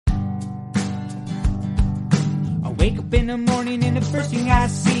Wake up in the morning and the first thing I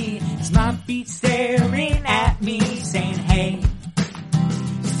see is my feet staring at me, saying, hey,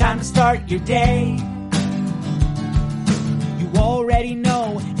 it's time to start your day. You already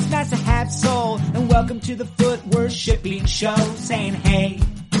know it's nice to have soul, and welcome to the foot worshipping show, saying, hey,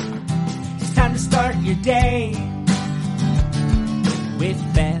 it's time to start your day with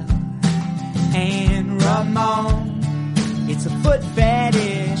Belle and Ramon. It's a foot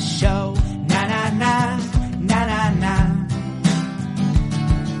fetish show. Na na na, na na na,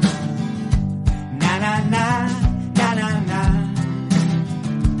 na na na, na na na.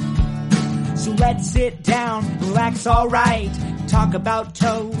 So let's sit down, relax, alright. Talk about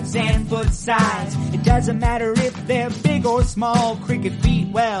toes and foot size. It doesn't matter if they're big or small. Cricket feet,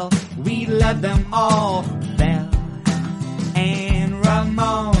 well, we love them all. Belle and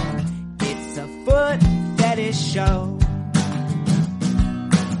Ramon. It's a foot fetish show.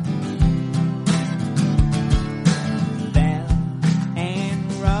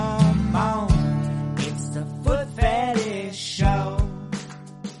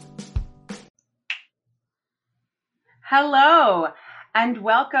 Hello, and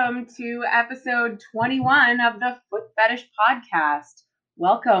welcome to episode 21 of the Foot Fetish Podcast.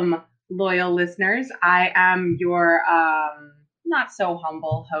 Welcome, loyal listeners. I am your not so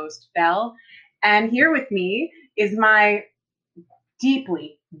humble host, Belle, and here with me is my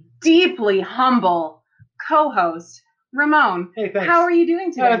deeply, deeply humble co-host, Ramon. Hey, thanks. How are you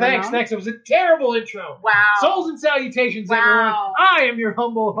doing today, Thanks. It was a terrible intro. Wow. Souls and salutations, everyone. I am your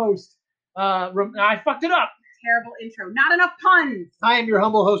humble host. I fucked it up. Terrible intro. Not enough puns. I am your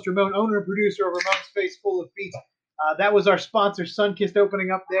humble host, Ramon, owner and producer of Ramon's Face Full of Feet. That was our sponsor, Sunkissed, opening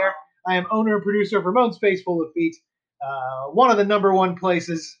up there. I am owner and producer of Ramon's Face Full of Feet. One of the number one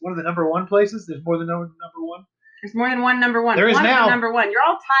places. One of the number one places? There's more than number one? There's more than one number one. There is one now. Number one. You're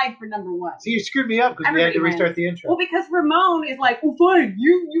all tied for number one. See, you screwed me up because we had to restart the intro. Well, because Ramon is like, well, fine.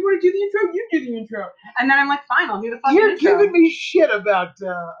 You want to do the intro? You do the intro. And then I'm like, fine, I'll do the fucking intro. You're giving me shit about,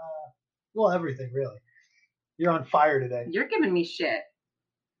 everything, really. You're on fire today. You're giving me shit.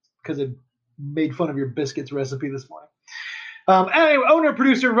 Because I made fun of your biscuits recipe this morning. Anyway, owner,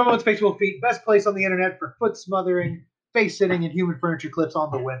 producer, Ramon's Face Full of Feet. Best place on the internet for foot smothering, face sitting, and human furniture clips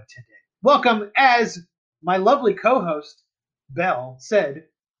on the web today. Welcome, as my lovely co-host, Belle, said,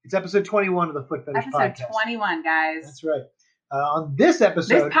 it's episode 21 of the Foot Fetish Podcast. Episode 21, guys. That's right. On this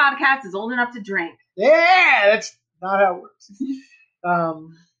episode... This podcast is old enough to drink. Yeah, that's not how it works.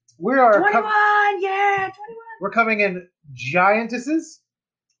 We are 21, 21. We're coming in Giantesses.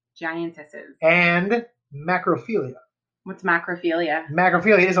 Giantesses. And Macrophilia. What's macrophilia?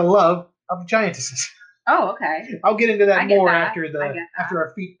 Macrophilia is a love of giantesses. Oh, okay. I'll get into that more after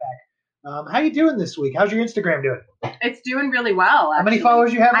our feedback. How you doing this week? How's your Instagram doing? It's doing really well, actually. How many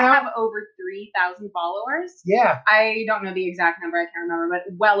followers you have now? I have over 3,000 followers. Yeah. I don't know the exact number. I can't remember,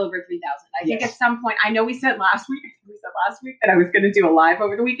 but well over 3,000. I think at some point, I know we said last week that I was going to do a live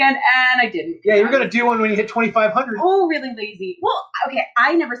over the weekend, and I didn't. Yeah, you're going to do one when you hit 2,500. Oh, really lazy. Well, okay,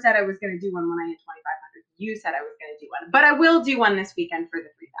 I never said I was going to do one when I hit 2,500. You said I was going to do one. But I will do one this weekend for the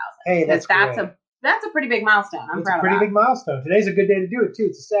 3,000. Hey, that's great. That's a pretty big milestone. I'm proud of that. It's a pretty big milestone. Today's a good day to do it, too.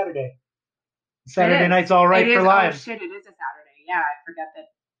 It's a Saturday. Saturday night's all right for live. Oh, shit, it is a Saturday. Yeah, I forget that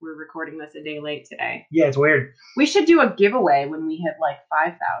we're recording this a day late today. Yeah, it's weird. We should do a giveaway when we hit like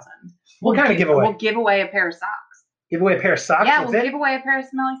 5,000. What kind of giveaway? We'll give away a pair of socks. Give away a pair of socks? Yeah, we'll give away a pair of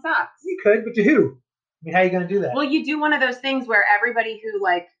smelly socks. You could, but to who? I mean, how are you going to do that? Well, you do one of those things where everybody who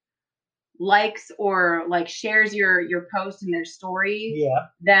likes or shares your post in their story,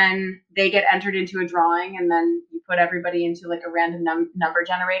 then they get entered into a drawing, and then you put everybody into like a random number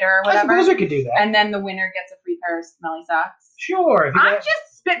generator or whatever. I suppose we could do that. And then the winner gets a free pair of smelly socks. Sure. I'm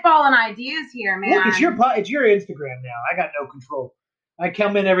just spitballing ideas here, man. Look, it's your Instagram now. I got no control. I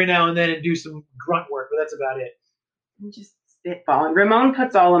come in every now and then and do some grunt work, but that's about it. I'm just spitballing. Ramon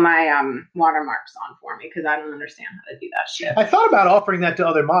puts all of my watermarks on for me because I don't understand how to do that shit. I thought about offering that to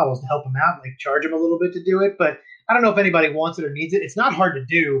other models to help them out, like charge them a little bit to do it, but I don't know if anybody wants it or needs it. It's not hard to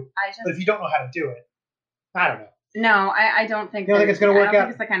do, but if you don't know how to do it, I don't know. No, I don't think. You don't think it's going to work out? I don't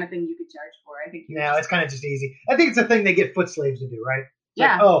think it's the kind of thing you could charge for. I think it's kind of just easy. I think it's a thing they get foot slaves to do, right?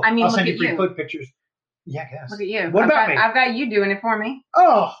 Yeah. Like, I mean, I'll send you free foot pictures. Yeah, I guess. Look at you. What about me? I've got you doing it for me.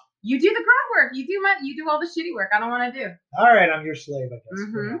 Oh. You do the grunt work. You do all the shitty work. I don't want to do. All right, I'm your slave, I guess.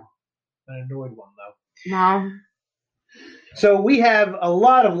 Mm-hmm. An annoyed one, though. No. So we have a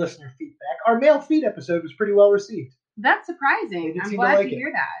lot of listener feedback. Our male feed episode was pretty well received. That's surprising. I'm glad to hear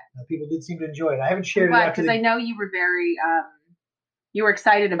that. People did seem to enjoy it. I haven't shared it out because I know you were very, you were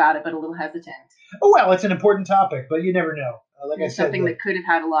excited about it, but a little hesitant. Oh, well, it's an important topic, but you never know. Like I said, something that could have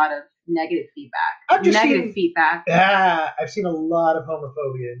had a lot of negative feedback. I've just Negative seen- feedback. I've seen a lot of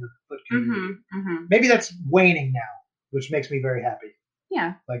homophobia in the foot community. Maybe that's waning now, which makes me very happy.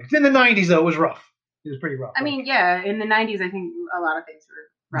 Yeah. Like in the 90s, though, it was rough. It was pretty rough. I mean, yeah, in the 90s, I think a lot of things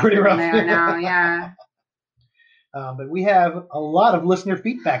were Pretty rough. than they are now. Yeah. But we have a lot of listener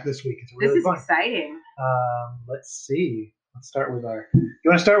feedback this week. It's really This is fun. exciting. Let's see. Let's start with our. You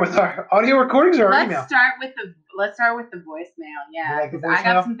want to start with our audio recordings or our email? Let's start with the voicemail. Yeah, You like the 'cause I voicemail?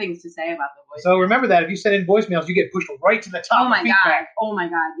 have some things to say about the voicemail. So remember that if you send in voicemails, you get pushed right to the top. Oh my of feedback. god! Oh my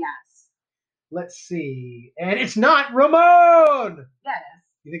god! Yes. Let's see. And it's not Ramon. Yeah, it is.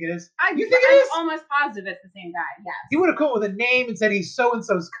 You think it is? I'm You think it is? almost positive it's the same guy. Yes. He would have come up with a name and said he's so and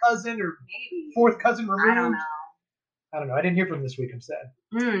so's cousin or Maybe. fourth cousin removed. I don't know. I don't know. I didn't hear from him this week. I'm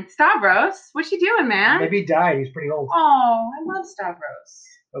sad. Stavros, what you doing, man? Maybe he died. He's pretty old. Oh, I love Stavros.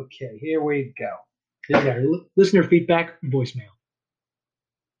 Okay, here we go. Here's our listener feedback voicemail.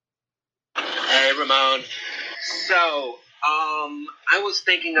 Hey, Ramon. So, I was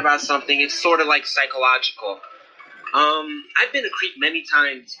thinking about something. It's sort of like psychological. I've been a creep many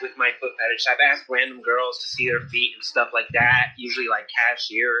times with my foot fetish. I've asked random girls to see their feet and stuff like that, usually like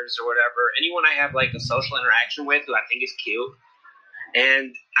cashiers or whatever. Anyone I have like a social interaction with who I think is cute.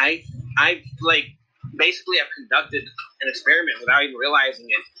 And I've like, basically I've conducted an experiment without even realizing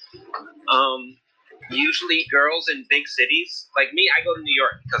it. Usually girls in big cities, like me, I go to New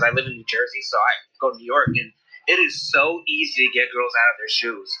York because I live in New Jersey, so I go to New York, and it is so easy to get girls out of their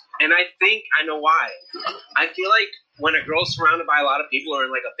shoes. And I think I know why. I feel like when a girl's surrounded by a lot of people or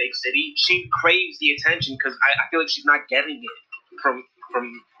in like a big city, she craves the attention because I feel like she's not getting it from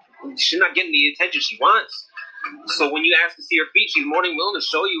she's not getting the attention she wants. So when you ask to see her feet, she's more than willing to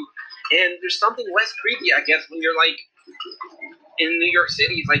show you. And there's something less creepy, I guess, when you're like in New York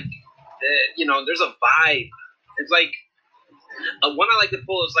City. It's like, there's a vibe. It's like one I like to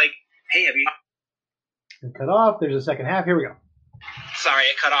pull is like, hey, have you? Cut off. There's a second half. Here we go. Sorry,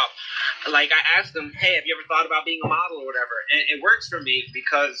 it cut off. Like, I asked them, hey, have you ever thought about being a model or whatever? And it works for me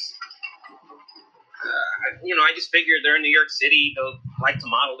because, I just figured they're in New York City. They'll like to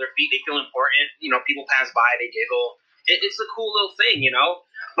model their feet. They feel important. People pass by, they giggle. It's a cool little thing,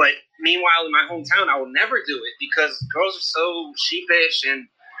 But meanwhile, in my hometown, I would never do it because girls are so sheepish and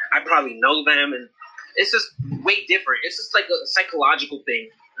I probably know them. And it's just way different. It's just like a psychological thing.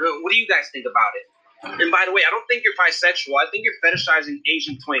 What do you guys think about it? And by the way, I don't think you're bisexual. I think you're fetishizing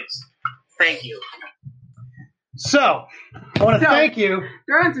Asian twinks. Thank you. So, I want to thank you.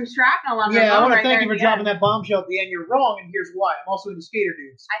 Throwing some shrapnel on Yeah, I want to thank there you for dropping that bombshell at the end. You're wrong, and here's why. I'm also into skater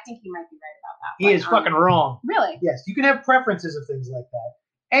dudes. I think you might be right about that. He is fucking wrong. Really? Yes, you can have preferences of things like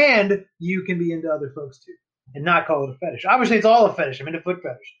that. And you can be into other folks, too. And not call it a fetish. Obviously, it's all a fetish. I'm into foot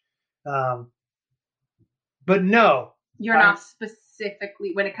fetish. But no. You're not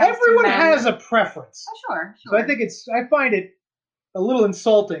specifically, when it comes everyone to men. has a preference. Oh, sure. So I think I find it a little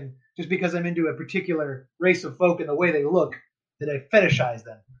insulting just because I'm into a particular race of folk and the way they look that I fetishize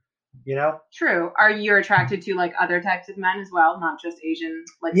them. True. Are you attracted to like other types of men as well, not just Asian?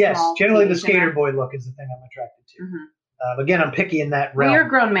 Like yes, small, generally the Asian skater men? boy look is the thing I'm attracted to. Mm-hmm. Again, I'm picky in that Well, realm. you're a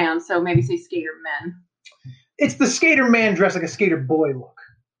grown man, so maybe say skater men. It's the skater man dressed like a skater boy look.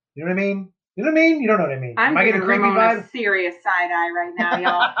 You know what I mean? You know what I mean? You don't know what I mean. I'm Am I getting a creepy Ramona vibe? serious side eye right now,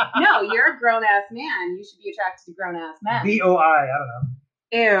 y'all. No, you're a grown ass man. You should be attracted to grown ass men. B-O-I, I don't know.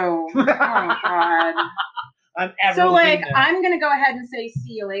 Ew. Oh God. I'm So now. I'm gonna go ahead and say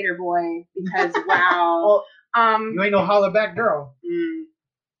see you later, boy, because wow. You ain't no holler back girl.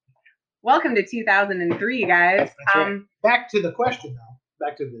 Welcome to 2003, guys. That's right. Back to the question though.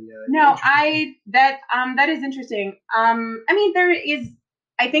 Back to the No, that is interesting. I mean, there is.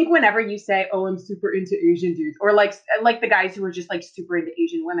 I think whenever you say, "Oh, I'm super into Asian dudes," or like the guys who are just like super into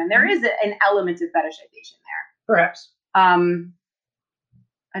Asian women, there is an element of fetishization there. Perhaps.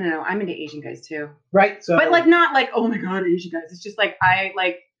 I don't know. I'm into Asian guys too. Right. So, but like not like, oh my God, Asian guys. It's just like I've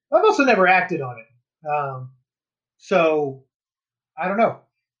also never acted on it. So I don't know.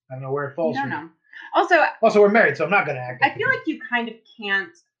 I don't know where it falls. You don't for know. you. Also, we're married, so I'm not going to act. I feel like you kind of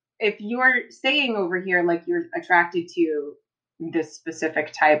can't. If you're saying over here like you're attracted to this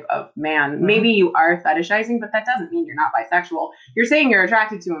specific type of man, maybe you are fetishizing, but that doesn't mean you're not bisexual. You're saying you're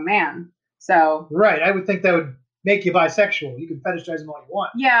attracted to a man. So right. I would think that would make you bisexual. You can fetishize them all you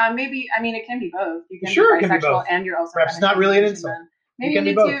want. Yeah, maybe. I mean, it can be both. You can sure, be it can be bisexual both. and you're also perhaps not really an insult. Maybe it can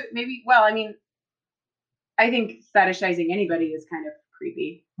you be both. too. Maybe. Well, I mean, I think fetishizing anybody is kind of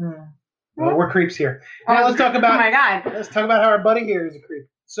creepy. Well, we're creeps here. Now let's talk about. Oh my God. Let's talk about how our buddy here is a creep.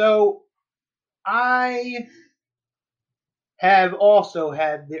 So, I have also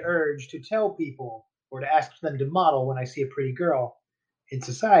had the urge to tell people or to ask them to model when I see a pretty girl, in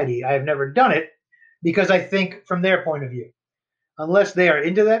society. I have never done it because I think from their point of view, unless they are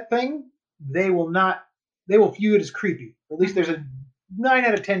into that thing, they will view it as creepy. At least there's a 9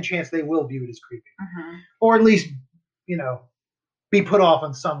 out of 10 chance they will view it as creepy. Or at least, be put off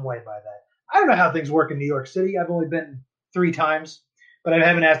in some way by that. I don't know how things work in New York City. I've only been 3 times, but I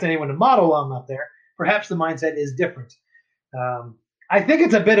haven't asked anyone to model while I'm up there. Perhaps the mindset is different. I think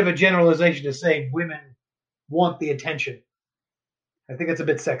it's a bit of a generalization to say women want the attention. I think it's a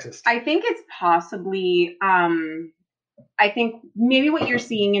bit sexist. I think it's possibly, I think maybe what you're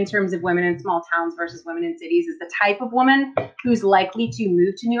seeing in terms of women in small towns versus women in cities is the type of woman who's likely to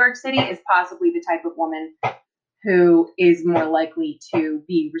move to New York City is possibly the type of woman who is more likely to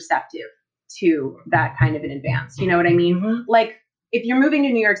be receptive to that kind of an advance. You know what I mean? Mm-hmm. Like, if you're moving to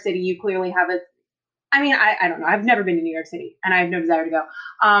New York City, you clearly have I don't know. I've never been to New York City, and I have no desire to go.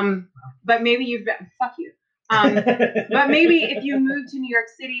 But maybe you've been, fuck you. But maybe if you move to New York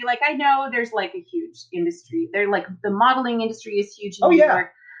City, like I know there's like a huge industry. They're like the modeling industry is huge in New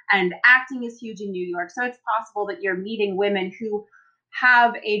York, and acting is huge in New York. So it's possible that you're meeting women who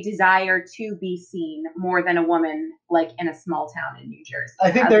have a desire to be seen more than a woman like in a small town in New Jersey.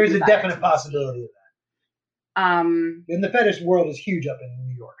 I think there is a definite possibility of that. And the fetish world is huge up in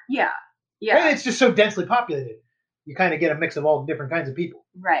New York. Yeah. Yeah. And it's just so densely populated. You kind of get a mix of all different kinds of people.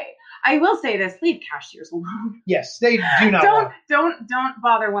 Right. I will say this: leave cashiers alone. Yes, they do not. Don't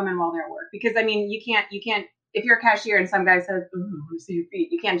bother women while they're at work, because I mean you can't if you're a cashier and some guy says, "Ooh, let me see your feet,"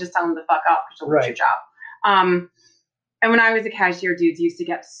 you can't just tell them to fuck off because you'll lose your job. And when I was a cashier, dudes used to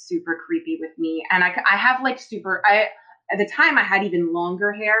get super creepy with me, and I have like at the time I had even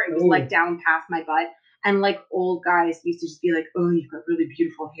longer hair. It was like down past my butt. And like old guys used to just be like, "Oh, you've got really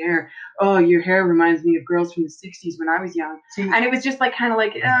beautiful hair. Oh, your hair reminds me of girls from the 60s when I was young." And it was just like kind of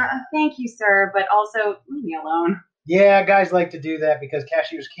like, "Thank you, sir," but also leave me alone. Yeah, guys like to do that because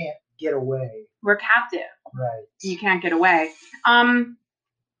cashiers can't get away. We're captive. Right. You can't get away.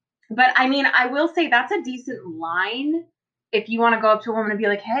 But I mean, I will say that's a decent line if you want to go up to a woman and be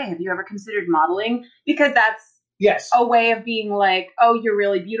like, "Hey, have you ever considered modeling?" Because that's a way of being like, "Oh, you're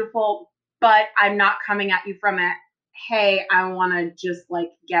really beautiful." But I'm not coming at you from a, "Hey, I want to just like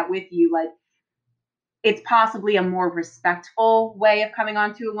get with you." Like, it's possibly a more respectful way of coming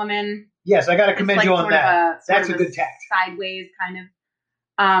on to a woman. Yes, I got to commend you on that. That's a good tact. Sideways kind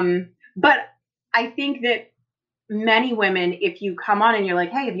of. But I think that many women, if you come on and you're like,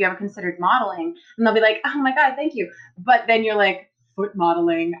 "Hey, have you ever considered modeling?" And they'll be like, "Oh my God, thank you." But then you're like, "Foot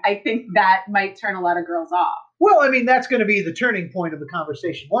modeling." I think that might turn a lot of girls off. Well, I mean, that's going to be the turning point of the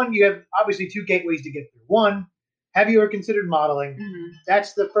conversation. One, you have obviously 2 gateways to get through. One, have you ever considered modeling? Mm-hmm.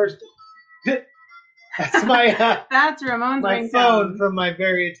 That's the first. That's my. That's Ramon's my phone from my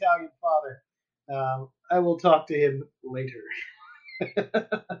very Italian father. I will talk to him later.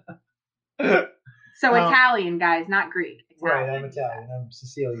 So Italian, guys, not Greek. Italian. Right, I'm Italian. I'm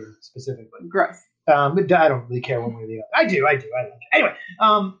Sicilian specifically. Gross. But I don't really care one way or the other. I do. I like it. Anyway,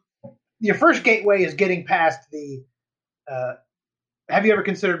 your first gateway is getting past the have you ever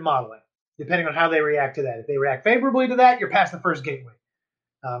considered modeling? Depending on how they react to that. If they react favorably to that, you're past the first gateway.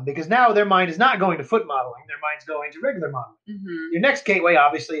 Because now their mind is not going to foot modeling. Their mind's going to regular modeling. Mm-hmm. Your next gateway,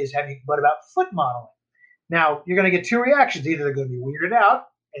 obviously, is what about foot modeling? Now, you're going to get 2 reactions. Either they're going to be weirded out,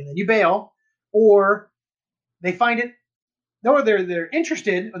 and then you bail, or they find it, or they're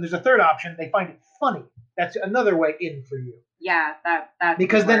interested, and there's a third option, they find it funny. That's another way in for you. Yeah, that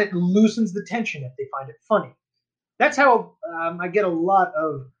because then it loosens the tension if they find it funny. That's how I get a lot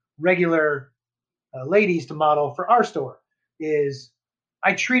of regular ladies to model for our store. Is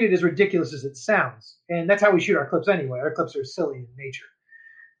I treat it as ridiculous as it sounds, and that's how we shoot our clips anyway. Our clips are silly in nature,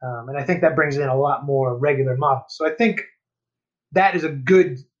 and I think that brings in a lot more regular models. So I think that is a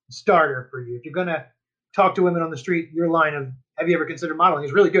good starter for you if you're gonna talk to women on the street. Your line of "Have you ever considered modeling?"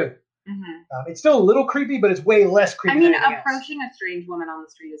 is really good. Mm-hmm. It's still a little creepy, but it's way less creepy. I mean, approaching a strange woman on the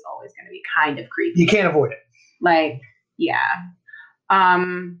street is always going to be kind of creepy. You can't avoid it. Like, yeah.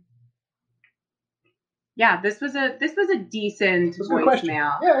 Yeah, this was a decent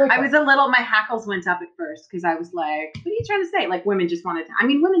voicemail. Yeah, I was my hackles went up at first because I was like, "What are you trying to say?" Like, women just wanted.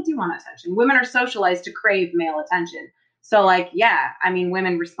 Women do want attention. Women are socialized to crave male attention. So, like, yeah,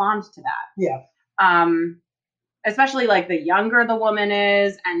 women respond to that. Yeah. Especially like the younger the woman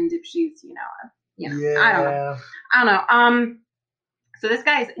is, and if she's, yeah. I don't know. So this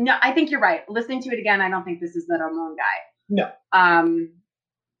guy's no. I think you're right. Listening to it again, I don't think this is the Ramon guy. No.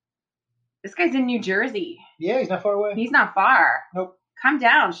 This guy's in New Jersey. Yeah, he's not far away. He's not far. Nope. Come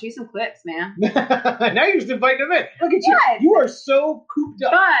down, shoot some clips, man. Now you're just inviting him in. Look at you. You are so cooped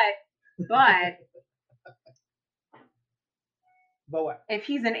up. But But what? If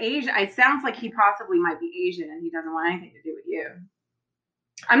he's an Asian, it sounds like he possibly might be Asian and he doesn't want anything to do with you.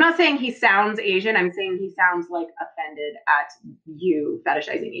 I'm not saying he sounds Asian. I'm saying he sounds like offended at you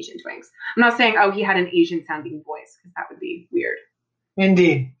fetishizing Asian twinks. I'm not saying, he had an Asian sounding voice, because that would be weird.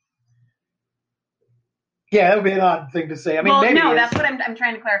 Indeed. Yeah, that would be an odd thing to say. I mean, maybe no, that's what I'm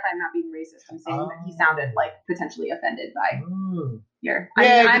trying to clarify. I'm not being racist. I'm saying that he sounded like potentially offended by your.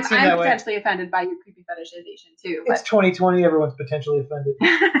 Yeah, I'm potentially offended by your creepy fetishization too. But. It's 2020. Everyone's potentially offended.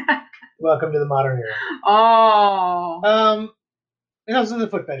 Welcome to the modern era. Oh. And also the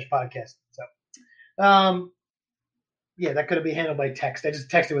Foot Fetish podcast. So, yeah, that could be handled by text. I just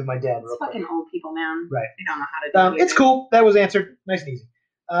texted with my dad. It's fucking old people, man. Right. They don't know how to do it. It's cool. That was answered. Nice and easy.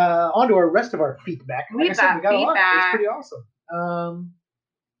 On to our rest of our feedback. Like I said, we got a lot. It's pretty awesome.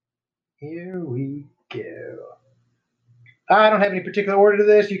 Here we go. I don't have any particular order to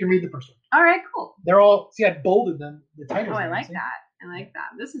this. You can read the first one. All right, cool. They're all, see, I bolded them. The titles. I like that. I like that.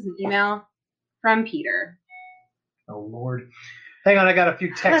 This is an email from Peter. Oh, Lord. Hang on, I got a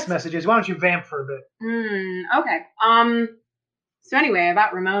few text messages. Why don't you vamp for a bit? Okay. So anyway,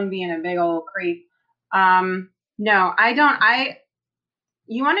 about Ramon being a big old creep. No, I don't.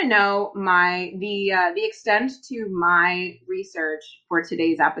 You want to know the extent to my research for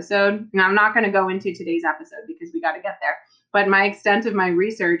today's episode? Now, I'm not going to go into today's episode because we got to get there. But my extent of my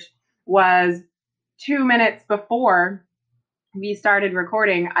research was 2 minutes before we started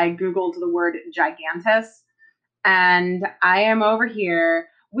recording. I Googled the word Giantess. And I am over here.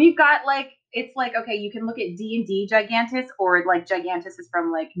 We've got it's like, okay, you can look at D&D Giantess, or like Giantess is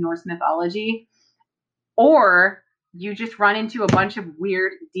from like Norse mythology, or you just run into a bunch of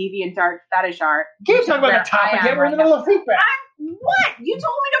weird deviant art fetish art. Keep talking about the topic yet. We're in the middle of feedback. What? You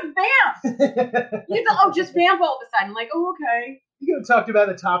told me to vamp. Just vamp all of a sudden. Like, okay. You could have talked about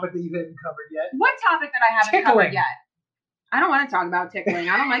the topic that you haven't covered yet. What topic that I haven't covered yet? I don't want to talk about tickling.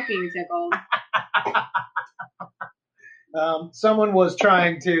 I don't like being tickled. Someone was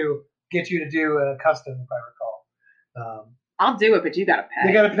trying to get you to do a custom, if I recall. I'll do it, but you gotta pay.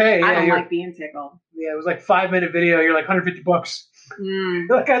 You gotta pay. Yeah, I don't like being tickled. Yeah, it was like 5-minute video. You're like $150.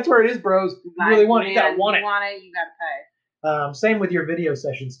 Like, that's where it is, bros. You really want it. You gotta want it. You want it, you gotta pay. Same with your video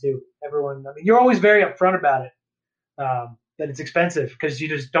sessions too. Everyone, I mean, you're always very upfront about it. That it's expensive because you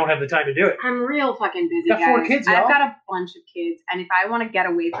just don't have the time to do it. I'm real fucking busy, got 4 kids, y'all. I've got a bunch of kids, and if I want to get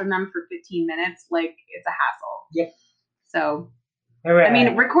away from them for 15 minutes, like, it's a hassle. Yep. So, right. I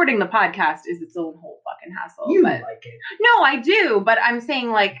mean, recording the podcast is its own whole fucking hassle. You like it? No, I do, but I'm saying,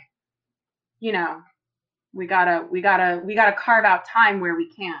 like, you know, we gotta carve out time where we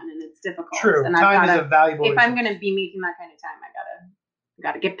can, and it's difficult. True. And time is a valuable If resource. I'm gonna be making that kind of time, I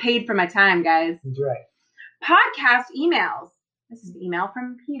gotta get paid for my time, guys. That's right. Podcast emails. This is an email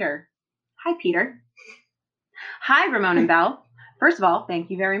from Peter. Hi, Peter. Hi, Ramon and Belle. First of all,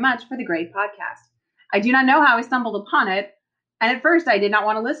 thank you very much for the great podcast. I do not know how I stumbled upon it, and at first I did not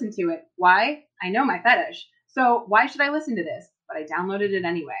want to listen to it. Why? I know my fetish. So why should I listen to this? But I downloaded it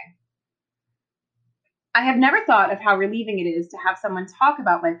anyway. I have never thought of how relieving it is to have someone talk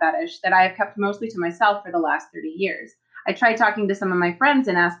about my fetish that I have kept mostly to myself for the last 30 years. I tried talking to some of my friends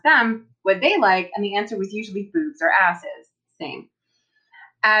and asked them what they like, and the answer was usually boobs or asses. Same.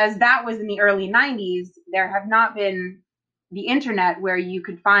 As that was in the early 90s, there have not been the internet where you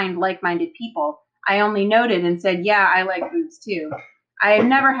could find like-minded people. I only noted and said, yeah, I like boobs too. I have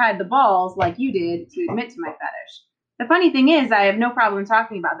never had the balls, like you did, to admit to my fetish. The funny thing is, I have no problem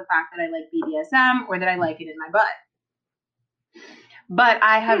talking about the fact that I like BDSM or that I like it in my butt. But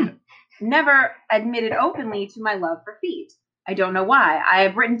I have never admitted openly to my love for feet. I don't know why. I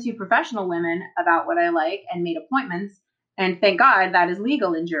have written to professional women about what I like and made appointments, and thank God that is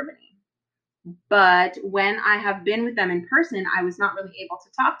legal in Germany. But when I have been with them in person, I was not really able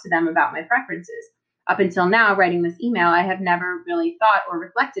to talk to them about my preferences. Up until now, writing this email, I have never really thought or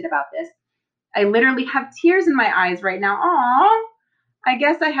reflected about this. I literally have tears in my eyes right now. Aww, I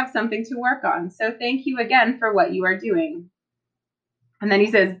guess I have something to work on. So thank you again for what you are doing. And then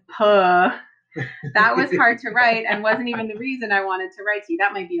he says, puh. That was hard to write and wasn't even the reason I wanted to write to you.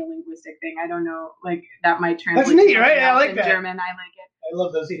 That might be a linguistic thing. I don't know. Like, that might translate. That's neat, right? I like that. German. I like it. I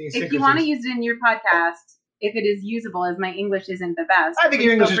love those idiosyncrasies. If you want to use it in your podcast, if it is usable, as my English isn't the best. I think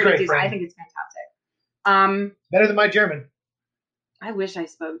your English is great, friend. I think it's fantastic. Better than my German. I wish I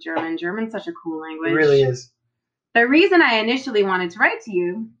spoke German. German's such a cool language. It really is. The reason I initially wanted to write to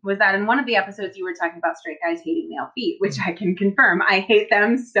you was that in one of the episodes you were talking about straight guys hating male feet, which I can confirm. I hate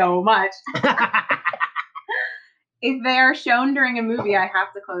them so much. If they are shown during a movie, I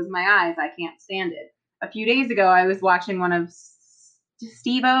have to close my eyes. I can't stand it. A few days ago, I was watching one of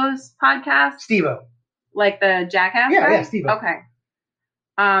Steve-O's podcasts. Steve-O. Like the Jackass guy? Yeah, Steve-O. Okay.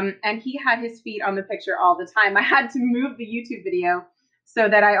 And he had his feet on the picture all the time. I had to move the YouTube video so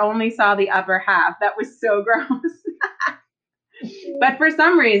that I only saw the upper half. That was so gross. But for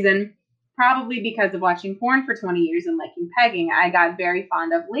some reason, probably because of watching porn for 20 years and liking pegging, I got very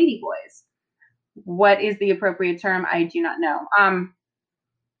fond of ladyboys. What is the appropriate term? I do not know.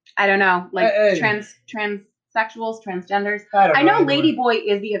 I don't know. Like transsexuals, transgenders. I know ladyboy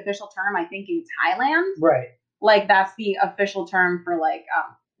is the official term, I think, in Thailand. Right. Like, that's the official term for, like,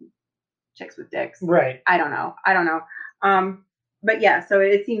 chicks with dicks. Right. I don't know. But yeah, so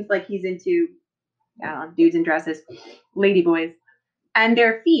it seems like he's into, I don't know, dudes in dresses, ladyboys. And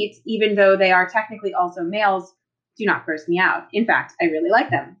their feet, even though they are technically also males, do not gross me out. In fact, I really like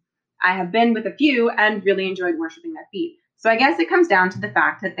them. I have been with a few and really enjoyed worshiping their feet. So I guess it comes down to the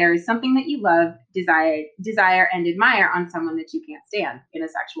fact that there is something that you love, desire, and admire on someone that you can't stand in a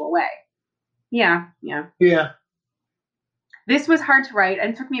sexual way. Yeah. This was hard to write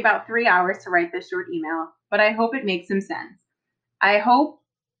and took me about 3 hours to write this short email, but I hope it makes some sense. I hope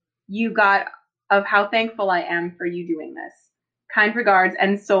you got of how thankful I am for you doing this. Kind regards,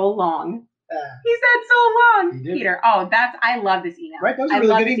 and so long. He said so long, Peter. Oh, I love this email. Right, that was a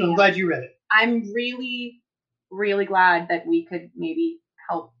really good email. I'm glad you read it. I'm really, really glad that we could maybe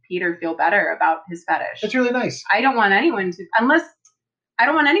help Peter feel better about his fetish. That's really nice. I don't want anyone to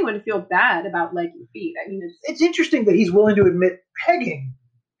feel bad about liking feet. I mean, it's interesting that he's willing to admit pegging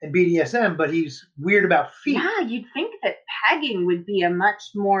and BDSM, but he's weird about feet. Yeah, you'd think that pegging would be a much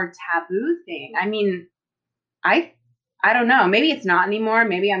more taboo thing. I mean, I don't know. Maybe it's not anymore.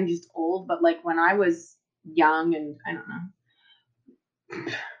 Maybe I'm just old. But like when I was young and I don't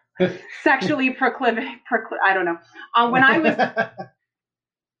know, sexually I don't know. When I was,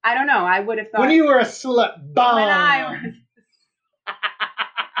 I don't know. I would have thought when you were a slut bomb. When I was.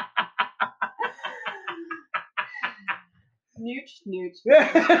 Nooch.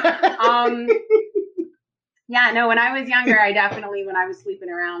 Yeah, no, when I was younger, when I was sleeping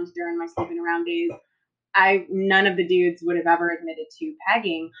around during my sleeping around days, none of the dudes would have ever admitted to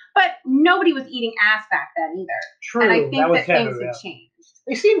pegging, but nobody was eating ass back then either. True. And I think that things have changed.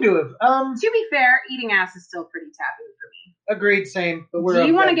 They seem to have. To be fair, eating ass is still pretty taboo for me. Agreed, same. But do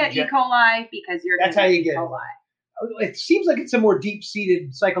you want to get E. coli? Because that's how you get E. coli. It seems like it's a more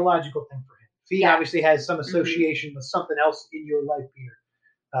deep-seated psychological thing for him. Feet obviously has some association with something else in your life, Peter.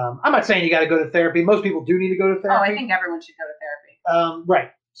 I'm not saying you got to go to therapy. Most people do need to go to therapy. Oh, I think everyone should go to therapy.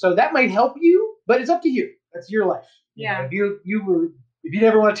 Right. So that might help you, but it's up to you. That's your life. Yeah. You know, if you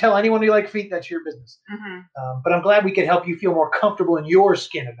never want to tell anyone you like feet, that's your business. Mm-hmm. But I'm glad we could help you feel more comfortable in your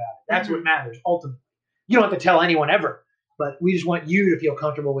skin about it. That's what matters ultimately. You don't have to tell anyone ever, but we just want you to feel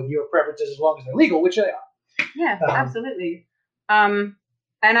comfortable with your preferences as long as they're legal, which they are. Yeah, absolutely. And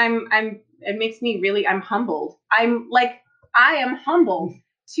it makes me really, I'm humbled. I am humbled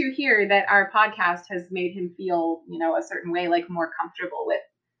to hear that our podcast has made him feel, a certain way, like more comfortable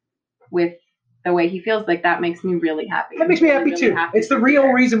with the way he feels. Like that makes me really happy. That makes me happy too. It's the real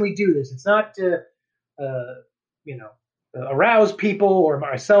reason we do this. It's not to, arouse people or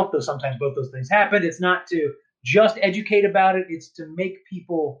myself, though sometimes both those things happen. It's not to just educate about it. It's to make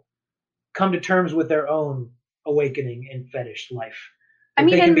people come to terms with their own awakening in fetish life. I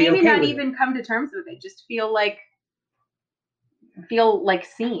mean, and maybe not even come to terms with it. Just feel like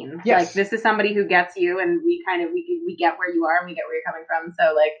seen. Yes. Like this is somebody who gets you, and we get where you are, and we get where you're coming from.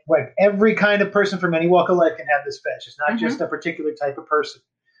 So like, right, every kind of person from any walk of life can have this fetish. It's not just a particular type of person,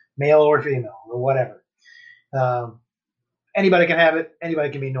 male or female or whatever. Anybody can have it. Anybody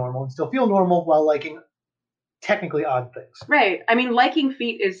can be normal and still feel normal while liking technically odd things. Right. I mean, liking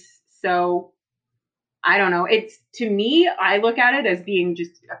feet is so. I don't know. It's, to me, I look at it as being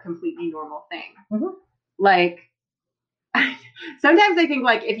just a completely normal thing. Mm-hmm. Like, sometimes I think,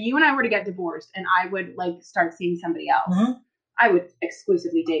 like, if you and I were to get divorced and I would, like, start seeing somebody else, I would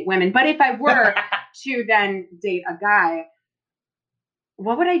exclusively date women. But if I were to then date a guy,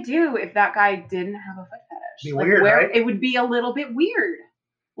 what would I do if that guy didn't have a foot fetish? Be weird, right? It would be a little bit weird.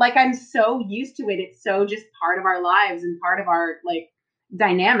 Like, I'm so used to it. It's so just part of our lives and part of our, like,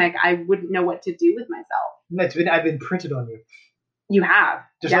 dynamic. I wouldn't know what to do with myself. I've been printed on you. You have.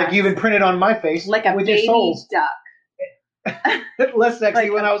 Just like you've been printed on my face. Like a with baby your souls. duck. Less sexy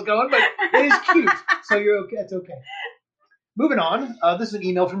when I was going, but it is cute. So you're okay. It's okay. Moving on. This is an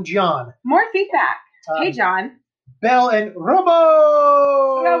email from John. More feedback. Hey, John. Belle and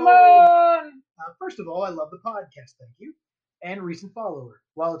Ramon. Ramon. First of all, I love the podcast. Thank you. And recent follower.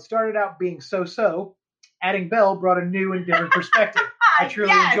 While it started out being so-so, adding Belle brought a new and different perspective. I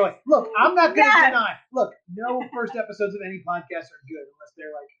truly enjoy it. Look, I'm not going to deny. Look, no first episodes of any podcast are good unless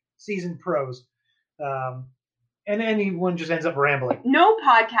they're like seasoned pros. And anyone just ends up rambling. No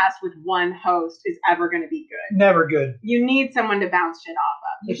podcast with one host is ever going to be good. Never good. You need someone to bounce shit off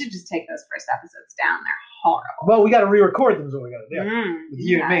of. You should just take those first episodes down. They're horrible. Well, we got to re-record them is what we got to do. With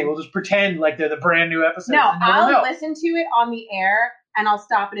you yeah. and me. We'll just pretend like they're the brand new episodes. No, I'll listen to it on the air, and I'll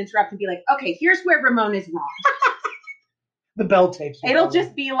stop and interrupt and be like, okay, here's where Ramon is wrong. The Bell tapes. It'll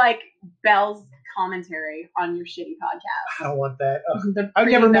just be like Bell's commentary on your shitty podcast. I don't want that. I've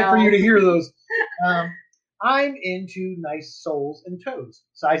never meant for you to hear those. I'm into nice soles and toes.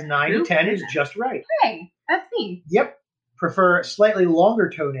 Size 9 to 10 is just right. Hey, that's me. Yep. Prefer slightly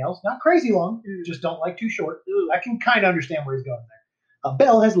longer toenails. Not crazy long. Just don't like too short. I can kind of understand where he's going there.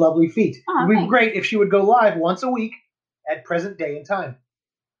 Belle has lovely feet. It would be great if she would go live once a week at present day and time.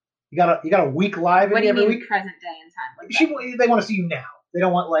 You got a week live what do you every mean week? Present day and time? They want to see you now. They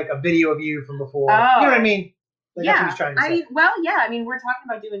don't want like a video of you from before. Oh. You know what I mean? Like, yeah. That's what he's trying to say. I mean, we're talking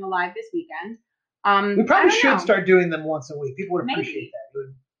about doing a live this weekend. We probably should start doing them once a week. People would appreciate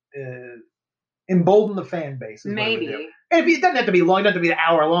that. It would embolden the fan base. Maybe. And it doesn't have to be long. It doesn't have to be an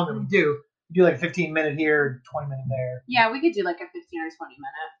hour long that we do. You do like a 15-minute here, 20-minute there. Yeah, we could do like a 15 or 20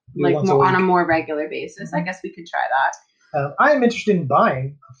 minute, like on a more regular basis. Mm-hmm. I guess we could try that. I am interested in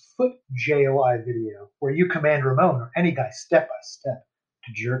buying a foot JOI video where you command Ramon or any guy step by step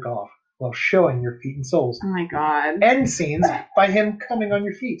to jerk off while showing your feet and soles. Oh my god. End scenes by him coming on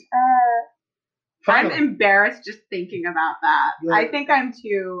your feet. I'm embarrassed just thinking about that. Yeah. I think I'm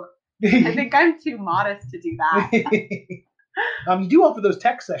too modest to do that. You do offer those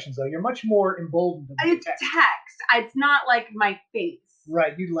text sessions though. You're much more emboldened than it's text. It's not like my face.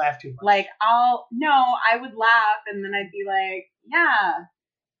 Right, you'd laugh too much. Like I would laugh and then I'd be like,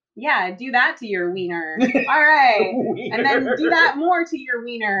 yeah, do that to your wiener. All right. Wiener. And then do that more to your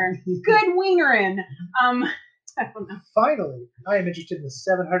wiener. Good wienering. I don't know. Finally, I am interested in the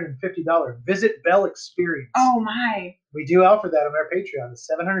 $750 Visit Bell experience. Oh my. We do offer that on our Patreon. It's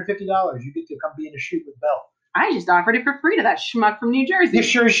 $750. You get to come be in a shoot with Bell. I just offered it for free to that schmuck from New Jersey. You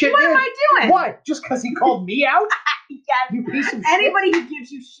sure as shit What did. am I doing? Why? Just because he called me out? Yes. You piece of Anybody shit. who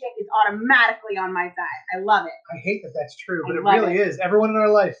gives you shit is automatically on my side. I love it. I hate that that's true, but it really is. Everyone in our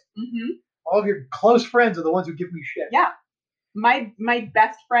life. Mm-hmm. All of your close friends are the ones who give me shit. Yeah. My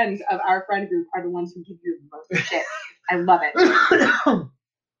best friends of our friend group are the ones who give you the most shit. I love it.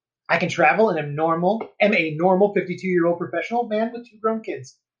 I can travel and am a normal 52-year-old professional man with 2 grown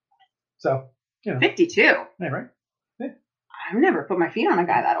kids. So, 52? Yeah, right? Yeah. I've never put my feet on a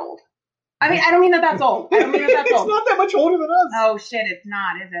guy that old. I mean, I don't mean that that's old. It's not that much older than us. Oh, shit, it's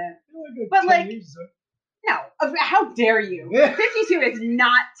not, is it? But no. How dare you? Yeah. 52 is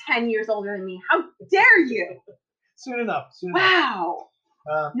not 10 years older than me. How dare you? Soon enough. Wow.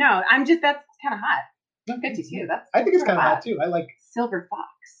 No, that's kind of hot. 52, I think it's kind of hot, too. I like Silver Fox.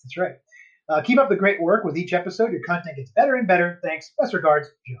 That's right. Keep up the great work. With each episode, your content gets better and better. Thanks. Best regards,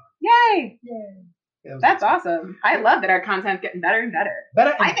 John. Yay. Yeah, that's awesome. I love that our content's getting better and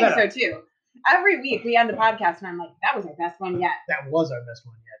better. I think so, too. Every week we end the podcast and I'm like, that was our best one yet. That was our best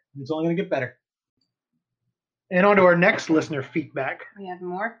one yet. It's only going to get better. And on to our next listener feedback. We have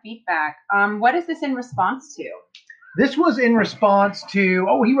more feedback. What is this in response to? This was in response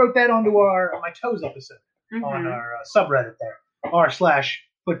to, he wrote that onto my Toes episode on our subreddit there,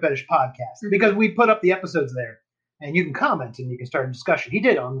 r/Foot Fetish Podcast, because we put up the episodes there and you can comment and you can start a discussion. He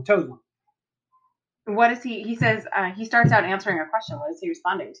did on the Toes one. What is he says, he starts out answering a question. What is he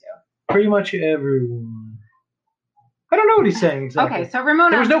responding to? Pretty much everyone. I don't know what he's saying exactly. Okay, so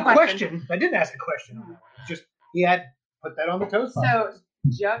Ramon there was asked no question. I didn't ask a question on that one. It's just, he had put that on the Toes podcast.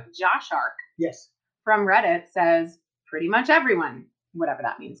 So Josh Ark. Yes. From Reddit says, pretty much everyone, whatever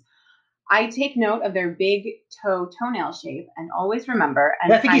that means. I take note of their big toenail shape and always remember.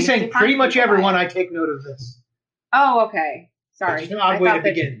 And I think he's saying pretty much everyone. I take note of this. Oh, okay. Sorry. Just an odd way to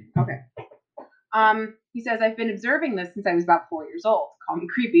begin. Okay. He says, I've been observing this since I was about 4 years old. Call me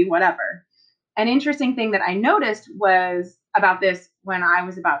creepy, whatever. An interesting thing that I noticed was about this when I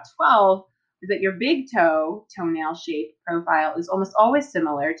was about 12 is that your big toenail shape profile is almost always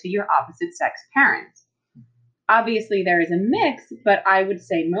similar to your opposite sex parent. Obviously, there is a mix, but I would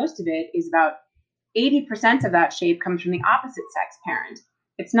say most of it is about 80% of that shape comes from the opposite sex parent.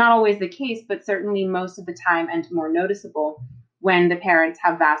 It's not always the case, but certainly most of the time and more noticeable when the parents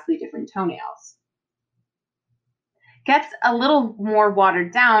have vastly different toenails. Gets a little more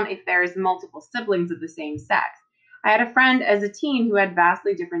watered down if there is multiple siblings of the same sex. I had a friend as a teen who had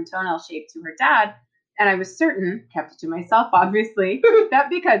vastly different toenail shape to her dad, and I was certain, kept it to myself obviously, that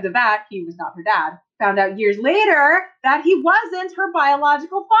because of that, he was not her dad. Found out years later that he wasn't her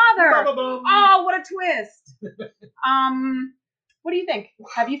biological father. Oh, what a twist. What do you think?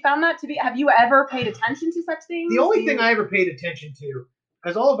 Have you found that to be? Have you ever paid attention to such things? The only thing I ever paid attention to,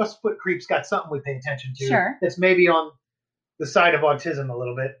 because all of us foot creeps got something we pay attention to. Sure. That's maybe on the side of autism a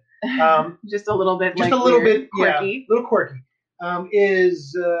little bit. Just a little bit, just like a little weird, bit, quirky. yeah, a little quirky. I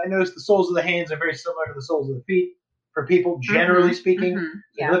noticed the soles of the hands are very similar to the soles of the feet for people, generally speaking. Mm-hmm.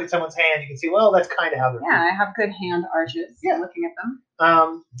 If you look at someone's hand, you can see, well, that's kind of how they're. Yeah, I have good hand arches. Yeah. Looking at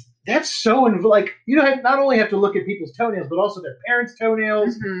them. That's so like you not only have to look at people's toenails, but also their parents'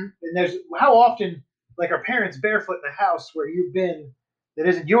 toenails. Mm-hmm. And there's how often, like, are parents barefoot in a house where you've been that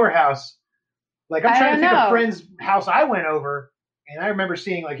isn't your house? Like, I'm trying to think of a friend's house I went over, and I remember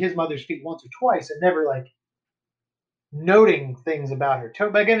seeing like his mother's feet once or twice, and never like noting things about her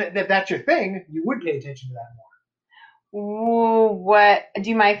toe. But again, if that's your thing, you would pay attention to that more. Ooh, what?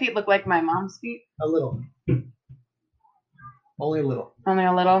 Do my feet look like my mom's feet? A little. Only a little. Only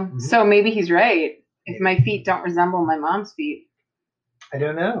a little? Mm-hmm. So maybe he's right. If my feet don't resemble my mom's feet. I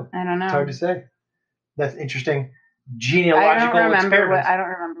don't know. It's hard to say. That's interesting. Genealogical experiment. I don't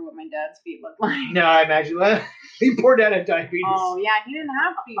remember what my dad's feet looked like. No, I imagine. He poor dad had diabetes. Oh, yeah. He didn't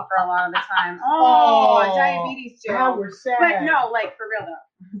have feet for a lot of the time. Oh, diabetes, Joe. God, we're sad. But no, like, for real,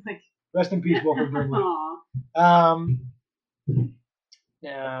 though. Like, rest in peace, Wilford Brimley.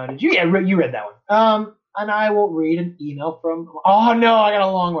 Did you? Yeah, you read that one. And I will read an email from. Oh no, I got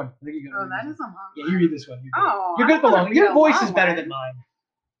a long one. I think you got. Oh, that is a long one. Yeah, you read this one. You're good at the long. Your voice is better than mine.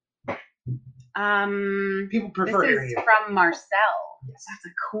 People prefer this is from Marcel. Yes. That's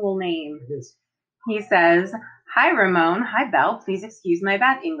a cool name. It is. He says, "Hi Ramon, hi Belle. Please excuse my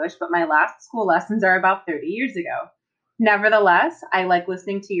bad English, but my last school lessons are about 30 years ago. Nevertheless, I like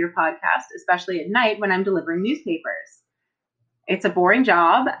listening to your podcast, especially at night when I'm delivering newspapers. It's a boring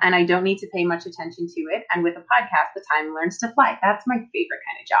job, and I don't need to pay much attention to it. And with a podcast, the time learns to fly. That's my favorite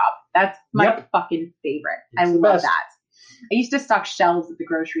kind of job. That's my fucking favorite. It's I the love best. that. I used to stock shelves at the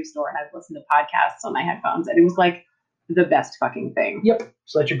grocery store, and I'd listen to podcasts on my headphones, and it was like the best fucking thing. Yep.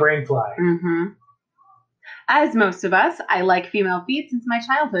 Just let your brain fly. Mm-hmm. As most of us, I like female feet since my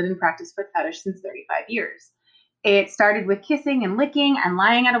childhood and practice foot fetish since 35 years. It started with kissing and licking and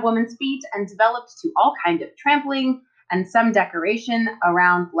lying at a woman's feet and developed to all kind of trampling and some decoration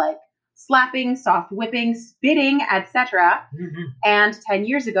around like slapping, soft whipping, spitting, etc. Mm-hmm. And 10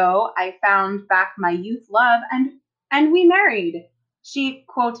 years ago, I found back my youth love and we married. She,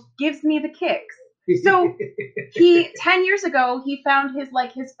 quote, gives me the kicks. So 10 years ago, he found his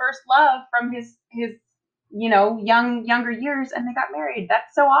first love from his younger years, and they got married.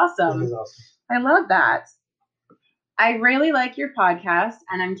 That's so awesome. That is awesome. I love that. I really like your podcast,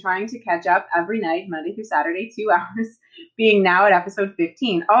 and I'm trying to catch up every night, Monday through Saturday, 2 hours, being now at episode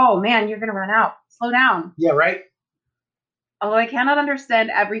 15. Oh, man, you're going to run out. Slow down. Yeah, right? Although I cannot understand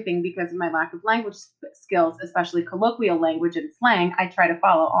everything because of my lack of language skills, especially colloquial language and slang, I try to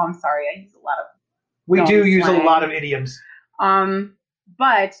follow. Oh, I'm sorry. I use a lot of We do use slang. a lot of idioms.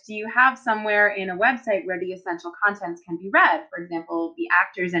 But do you have somewhere in a website where the essential contents can be read? For example, the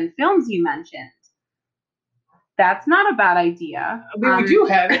actors and films you mentioned. That's not a bad idea. I mean, we do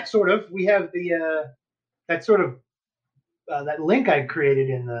have it, sort of. We have the that link I created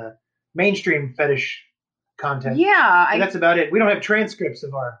in the mainstream fetish content. Yeah. That's about it. We don't have transcripts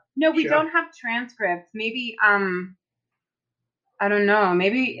of our No, we show. don't have transcripts. Maybe, I don't know.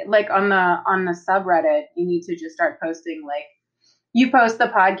 Maybe like on the subreddit, you need to just start posting like, you post the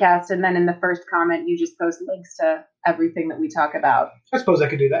podcast and then in the first comment, you just post links to everything that we talk about. I suppose I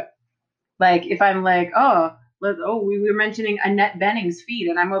could do that. Like if I'm like, we were mentioning Annette Benning's feet,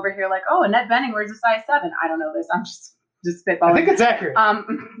 and I'm over here like, Annette Benning wears a size 7. I don't know this. I'm just spitballing. I think it's accurate.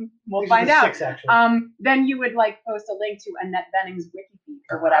 We'll find out. 6, actually. Then you would like post a link to Annette Benning's wiki feet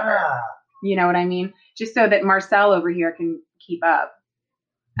or whatever. You know what I mean? Just so that Marcel over here can keep up.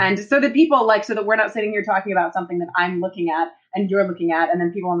 And so that people so that we're not sitting here talking about something that I'm looking at and you're looking at, and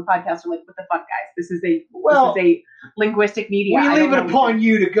then people on the podcast are like, what the fuck, guys? This is a linguistic media. We leave it upon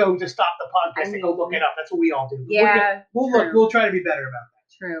you to go to stop the podcast and go look it up. That's what we all do. Yeah. We'll try to be better about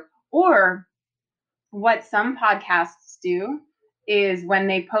that. True. Or what some podcasts do is when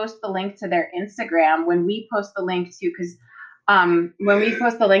they post the link to their Instagram, when we post the link to, because when we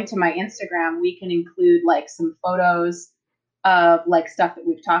post the link to my Instagram, we can include like some photos of like stuff that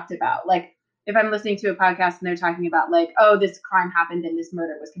we've talked about. Like if I'm listening to a podcast and they're talking about like, this crime happened and this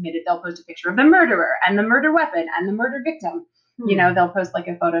murder was committed, they'll post a picture of the murderer and the murder weapon and the murder victim. You know, they'll post like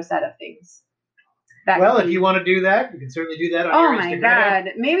a photo set of things. If you want to do that, you can certainly do that on your Instagram. Oh my God.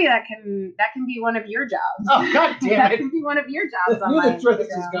 Maybe that can be one of your jobs. Oh, God damn it. That can be one of your jobs on my That's where this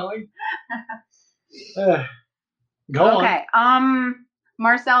is going. Go on. Okay.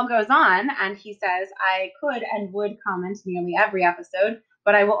 Marcel goes on and he says, I could and would comment nearly every episode,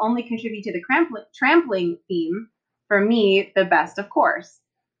 but I will only contribute to the trampling theme. For me, the best, of course.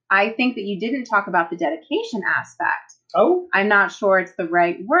 I think that you didn't talk about the dedication aspect. Oh? I'm not sure it's the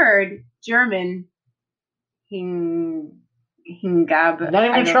right word. German, Hingab. Not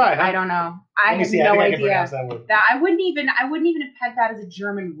even gonna try, huh? I don't know. I have no idea. That I wouldn't even have pegged that as a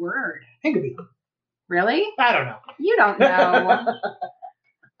German word. Hingaby. Really? I don't know. You don't know.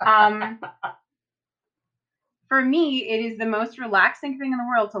 For me, it is the most relaxing thing in the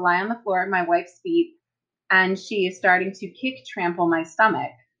world to lie on the floor at my wife's feet, and she is starting to kick trample my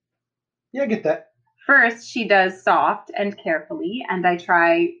stomach. Yeah, I get that. First, she does soft and carefully, and I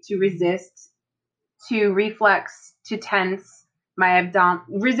try to resist the reflex to tense my abdominal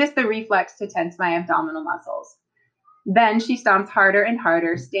muscles. Then she stomps harder and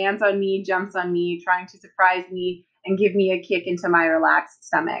harder, stands on me, jumps on me, trying to surprise me and give me a kick into my relaxed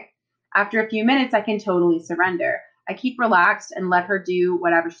stomach. After a few minutes, I can totally surrender. I keep relaxed and let her do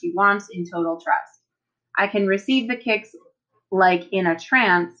whatever she wants in total trust. I can receive the kicks like in a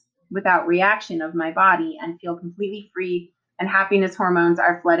trance without reaction of my body and feel completely free, and happiness hormones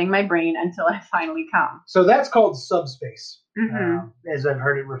are flooding my brain until I finally come. So that's called subspace, Mm-hmm. as I've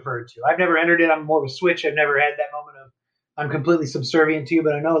heard it referred to. I've never entered it. I'm more of a switch. I've never had that moment of I'm completely subservient to you,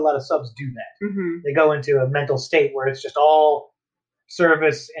 but I know a lot of subs do that. Mm-hmm. They go into a mental state where it's just all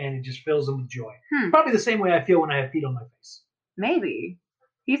service and it just fills them with joy. Probably the same way I feel when I have feet on my face. Maybe.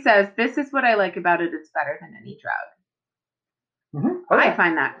 He says, this is what I like about it. It's better than any drug. Mm-hmm. Oh, yeah. I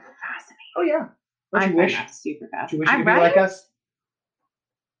find that fascinating. Oh, yeah. I find that super fascinating. Do you wish you could be like us?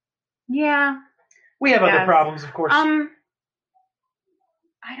 Yeah. We have other problems, of course.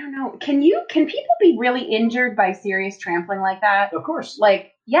 I don't know. Can people be really injured by serious trampling like that? Of course.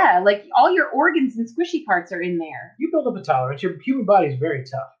 Like all your organs and squishy parts are in there. You build up a tolerance. Your human body is very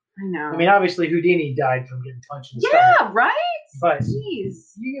tough. I know. I mean, obviously Houdini died from getting punched in the stomach. stomach. Right? But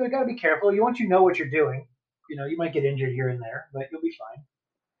jeez, you got to be careful. Once you know what you're doing, you might get injured here and there, but you'll be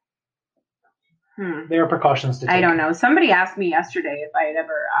fine. There are precautions to take. I don't know. Somebody asked me yesterday if I had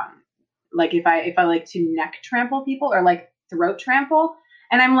ever if I like to neck trample people or like throat trample,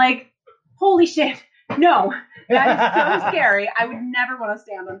 and I'm like, holy shit, no, that is so scary. I would never want to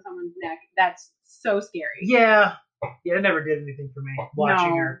stand on someone's neck. That's so scary. Yeah, it never did anything for me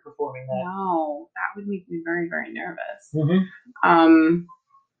watching her performing that. No, that would make me very, very nervous. Mm-hmm.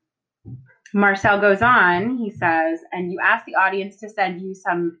 Marcel goes on, he says, and you ask the audience to send you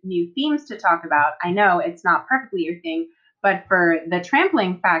some new themes to talk about. I know it's not perfectly your thing, but for the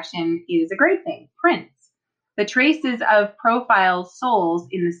trampling faction is a great thing. Prints. The traces of profile soles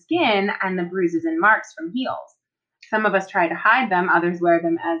in the skin and the bruises and marks from heels. Some of us try to hide them, others wear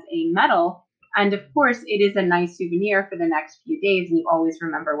them as a medal. And of course, it is a nice souvenir for the next few days, and you always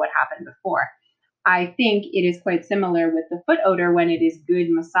remember what happened before. I think it is quite similar with the foot odor when it is good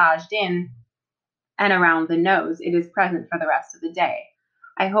massaged in and around the nose. It is present for the rest of the day.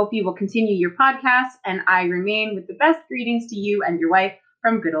 I hope you will continue your podcast, and I remain with the best greetings to you and your wife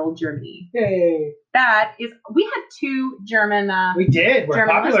from good old Germany. Yay. We had 2 German. We did. We're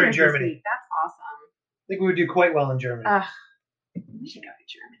German popular in Germany. That's awesome. I think we would do quite well in Germany. We should go to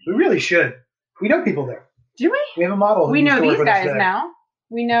Germany. We really should. We know people there. Do we? We have a model. We know these guys now.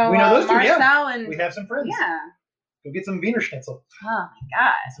 We know those two, Marcel and we have some friends. Yeah. Go get some Wiener Schnitzel. Oh my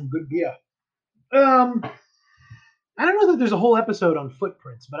god. Some good beer. I don't know that there's a whole episode on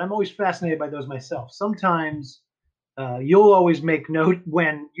footprints, but I'm always fascinated by those myself. Sometimes you'll always make note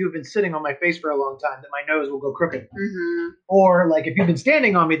when you've been sitting on my face for a long time that my nose will go crooked. Mm-hmm. Or like if you've been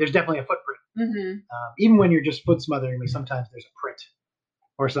standing on me, there's definitely a footprint. Mm-hmm. Even when you're just foot smothering me, sometimes there's a print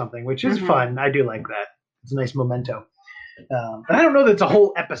or something, which is fun. I do like that. It's a nice memento. But I don't know that it's a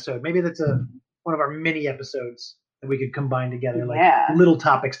whole episode. Maybe that's one of our mini episodes that we could combine together, like little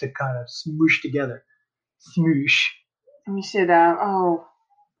topics to kind of smoosh together. Smoosh. We should, I'll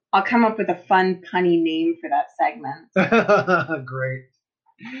come up with a fun, punny name for that segment. Great.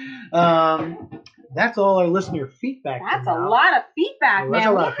 That's all our listener feedback. That's a lot of feedback,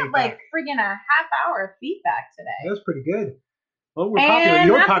 man. We had like friggin' a half hour of feedback today. That was pretty good. Well, we're popular.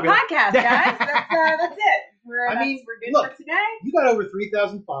 You're popular. That's the podcast, guys. That's it. We're good for today. You got over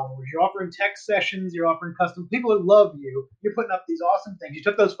 3,000 followers. You're offering text sessions. You're offering custom. People that love you. You're putting up these awesome things. You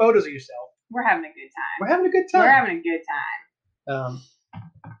took those photos of yourself. We're having a good time. We're having a good time.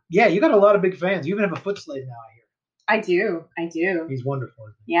 Yeah, you got a lot of big fans. You even have a foot slave now, I hear. I do. He's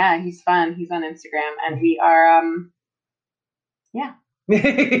wonderful. Yeah, he's fun. He's on Instagram, and we are, yeah.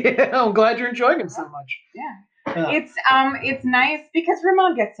 I'm glad you're enjoying him so much. Yeah. It's nice because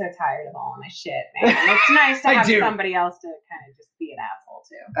Ramon gets so tired of all my shit, man. It's nice to have somebody else to kind of just be an asshole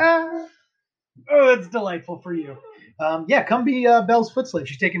too. Oh, that's delightful for you. Yeah, come be Belle's foot slave.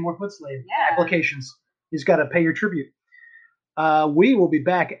 She's taking more foot slave applications. You just got to pay your tribute. We will be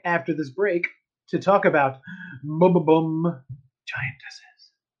back after this break to talk about giantesses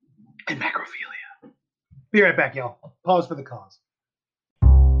and macrophilia. Be right back, y'all. Pause for the cause.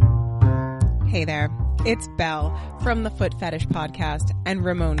 Hey there, it's Belle from the Foot Fetish Podcast and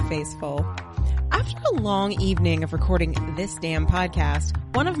Ramon Faceful. After a long evening of recording this damn podcast,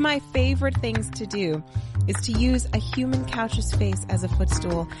 one of my favorite things to do is to use a human couch's face as a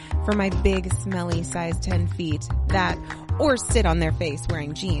footstool for my big, smelly size 10 feet or sit on their face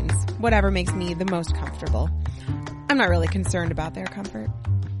wearing jeans, whatever makes me the most comfortable. I'm not really concerned about their comfort.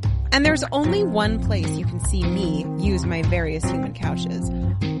 And there's only one place you can see me use my various human couches,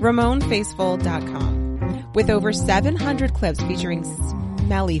 RamonFaceful.com, with over 700 clips featuring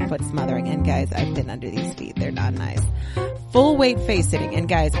smelly foot smothering. And guys, I've been under these feet. They're not nice. Full weight face sitting. And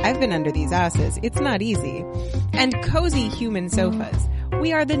guys, I've been under these asses. It's not easy. And cozy human sofas.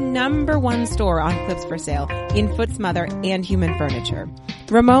 We are the #1 store on clips for sale in foot smother and human furniture.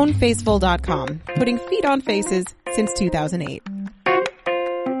 RamonFaceful.com, putting feet on faces since 2008.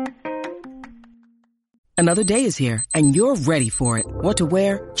 Another day is here, and you're ready for it. What to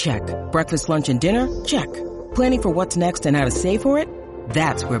wear? Check. Breakfast, lunch, and dinner? Check. Planning for what's next and how to save for it?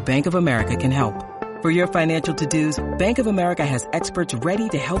 That's where Bank of America can help. For your financial to-dos, Bank of America has experts ready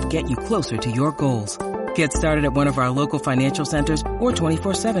to help get you closer to your goals. Get started at one of our local financial centers or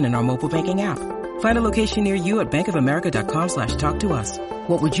 24/7 in our mobile banking app. Find a location near you at bankofamerica.com/talktous.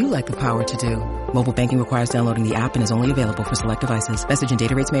 What would you like the power to do? Mobile banking requires downloading the app and is only available for select devices. Message and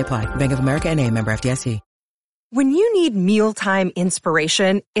data rates may apply. Bank of America N.A., member FDIC. When you need mealtime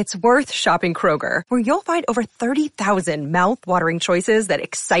inspiration, it's worth shopping Kroger, where you'll find over 30,000 mouth-watering choices that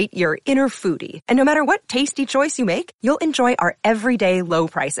excite your inner foodie. And no matter what tasty choice you make, you'll enjoy our everyday low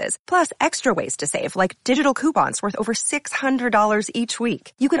prices, plus extra ways to save, like digital coupons worth over $600 each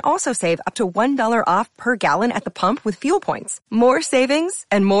week. You can also save up to $1 off per gallon at the pump with fuel points. More savings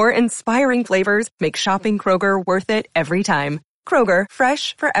and more inspiring flavors make shopping Kroger worth it every time. Kroger,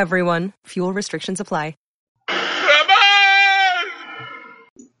 fresh for everyone. Fuel restrictions apply.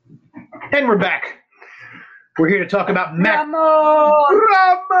 And we're back. We're here to talk about Ramon!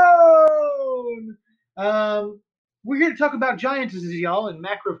 We're here to talk about giantesses, y'all, and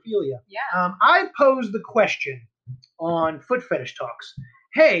macrophilia. Yeah. I posed the question on Foot Fetish Talks.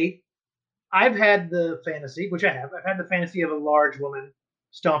 Hey, I've had the fantasy, which I have. I've had the fantasy of a large woman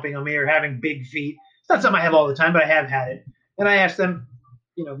stomping on me or having big feet. It's not something I have all the time, but I have had it. And I asked them,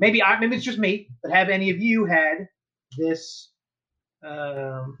 maybe it's just me, but have any of you had this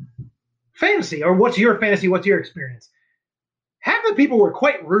fantasy, or what's your fantasy? What's your experience? Half the people were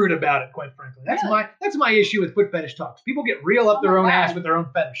quite rude about it, quite frankly. That's my issue with Foot Fetish Talks. People get real up their own ass with their own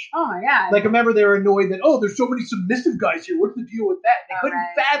fetish. Oh my god! Like, remember, they were annoyed that there's so many submissive guys here. What's the deal with that? They couldn't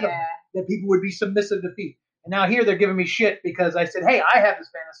fathom that people would be submissive to feet. And now here they're giving me shit because I said, hey, I have this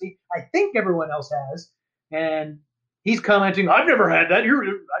fantasy. I think everyone else has, and he's commenting, I've never had that. I've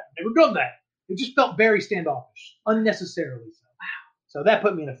never done that. It just felt very standoffish, unnecessarily so. So that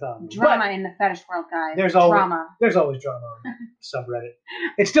put me in a thumb. Drama in the fetish world, guys. There's always drama on subreddit.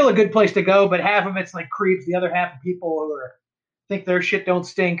 It's still a good place to go, but half of it's like creeps. The other half of people who think their shit don't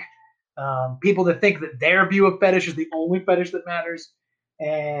stink. People that think that their view of fetish is the only fetish that matters.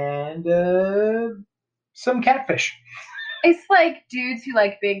 And some catfish. It's like dudes who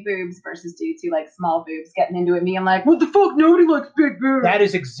like big boobs versus dudes who like small boobs getting into it. Me, I'm like, what the fuck? Nobody likes big boobs. That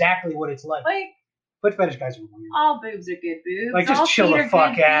is exactly what it's like. Foot fetish guys are weird. All boobs are good boobs. Like, just all chill the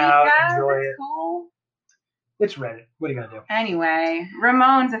fuck out. Enjoy it. Cool. It's Reddit. What are you going to do? Anyway,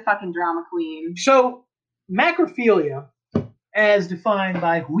 Ramon's a fucking drama queen. So, macrophilia, as defined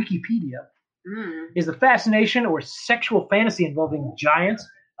by Wikipedia, is the fascination or sexual fantasy involving giants,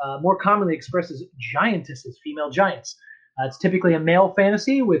 more commonly expressed as giantesses, female giants. It's typically a male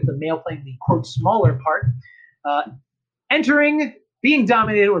fantasy, with the male playing the, quote, smaller part, entering, being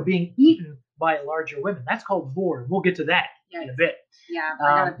dominated, or being eaten by larger women. That's called vore. We'll get to that in a bit. Yeah,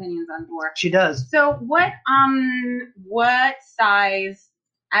 I got opinions on vore. She does. So at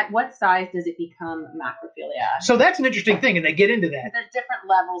what size does it become macrophilia? So that's an interesting thing, and they get into that. There's different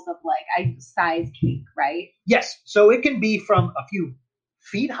levels of size cake, right? Yes. So it can be from a few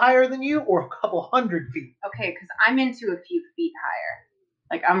feet higher than you or a couple hundred feet. Okay, because I'm into a few feet higher.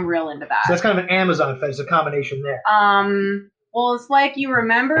 Like, I'm real into that. So that's kind of an Amazon fetish, a combination there. Well, it's like, you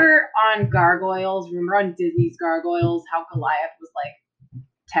remember on on Disney's Gargoyles, how Goliath was like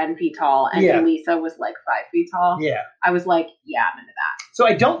 10 feet tall and Elisa was like 5 feet tall? Yeah. I was like, yeah, I'm into that. So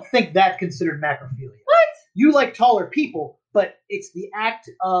I don't think that's considered macrophilia. What? You like taller people, but it's the act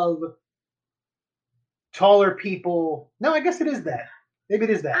of taller people. No, I guess it is that. Maybe it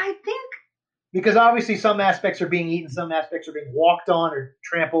is that. I think Because obviously some aspects are being eaten, some aspects are being walked on or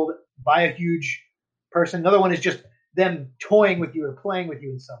trampled by a huge person. Another one is just them toying with you or playing with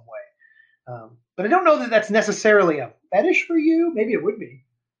you in some way. But I don't know that that's necessarily a fetish for you. Maybe it would be,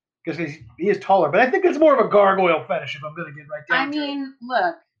 because he is taller. But I think it's more of a gargoyle fetish if I'm going to get right down to it. I mean,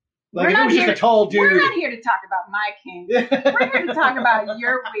 look. Like if it was just a tall dude. We're not here to talk about my king. We're here to talk about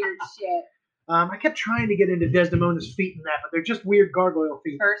your weird shit. I kept trying to get into Desdemona's feet and that, but they're just weird gargoyle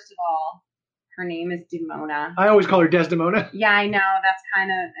feet. First of all, her name is Demona. I always call her Desdemona. Yeah, I know. That's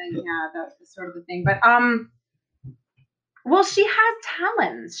kind of, that's sort of the thing. But, well, she has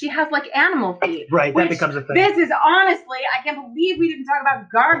talons. She has, like, animal feet. Right, that becomes a thing. This is honestly, I can't believe we didn't talk about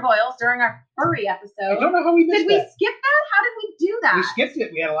gargoyles during our furry episode. I don't know how we missed Did we that. skip that? How did we do that? We skipped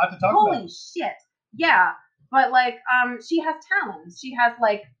it. We had a lot to talk about. Holy shit. Yeah. But, like, she has talons. She has,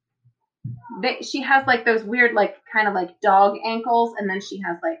 like, those weird, like, kind of like dog ankles, and then she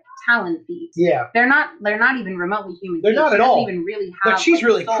has, like, talon feet. Yeah. They're not even remotely human. They're feet. not she at all. Even really have, But she's like,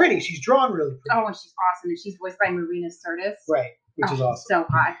 really soul. pretty. She's drawn really pretty. Oh, and she's awesome. And she's voiced by Marina Sirtis. Right, which is awesome. So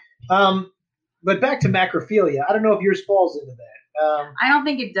hot. But back to Macrophilia. I don't know if yours falls into that. I don't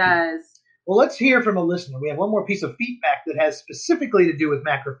think it does. Well, let's hear from a listener. We have one more piece of feedback that has specifically to do with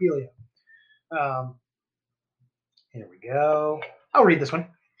Macrophilia. Here we go. I'll read this one.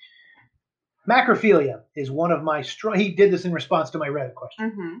 Macrophilia is one of my strong. He did this in response to my Reddit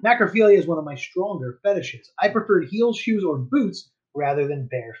question. Mm-hmm. Macrophilia is one of my stronger fetishes. I preferred heels, shoes, or boots rather than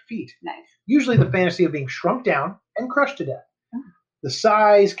bare feet. Nice. Usually the fantasy of being shrunk down and crushed to death. The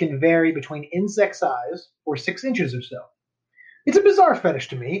size can vary between insect size or 6 inches or so. It's a bizarre fetish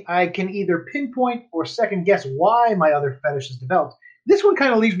to me. I can either pinpoint or second guess why my other fetishes developed. This one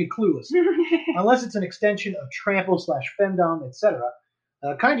kind of leaves me clueless, unless it's an extension of trample/femdom, etc.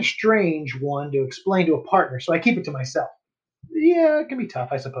 A kind of strange one to explain to a partner, so I keep it to myself. Yeah, it can be tough,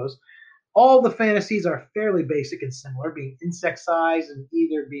 I suppose. All the fantasies are fairly basic and similar, being insect size and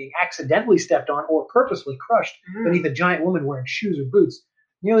either being accidentally stepped on or purposely crushed beneath a giant woman wearing shoes or boots,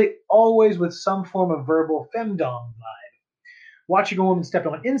 nearly always with some form of verbal femdom vibe. Watching a woman step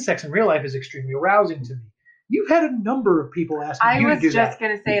on insects in real life is extremely arousing to me. You've had a number of people asking you to do that. I was just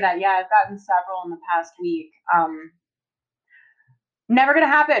going to say that. Yeah, I've gotten several in the past week. Never going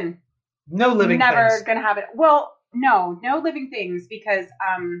to happen. No living things. Never going to happen. Well, no living things because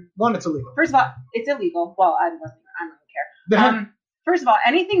one, it's illegal. First of all, it's illegal. Well, I don't really care. First of all,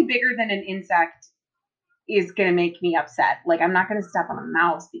 anything bigger than an insect is going to make me upset. Like, I'm not going to step on a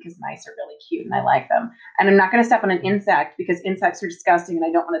mouse because mice are really cute and I like them. And I'm not going to step on an insect because insects are disgusting and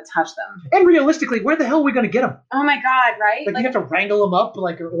I don't want to touch them. And realistically, where the hell are we going to get them? Oh my God, right? Like you have to wrangle them up,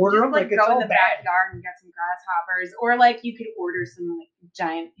 like, or order them? Like, it's go all in the bad. backyard and get some grasshoppers. Or, like, you could order some, like,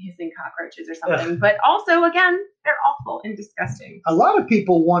 giant hissing cockroaches or something. But also, again, they're awful and disgusting. A lot of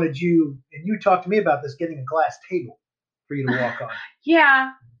people wanted you, and you talked to me about this, getting a glass table for you to walk on.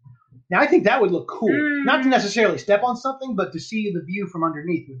 Yeah. Now, I think that would look cool. Not to necessarily step on something, but to see the view from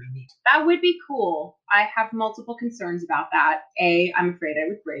underneath would be neat. That would be cool. I have multiple concerns about that. A, I'm afraid I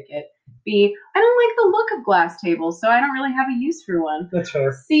would break it. B, I don't like the look of glass tables, so I don't really have a use for one. That's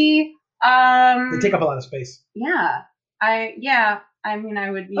fair. C, they take up a lot of space. Yeah. I mean, I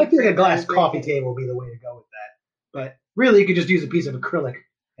would be. I feel like a glass coffee table would be the way to go with that. But really, you could just use a piece of acrylic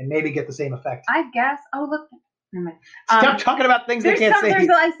and maybe get the same effect. I guess. Oh, look. Never mind. Stop talking about things they can't see.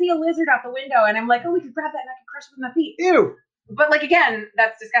 I see a lizard out the window, and I'm like, oh, we could grab that and I could crush it with my feet. Ew. But, like, again,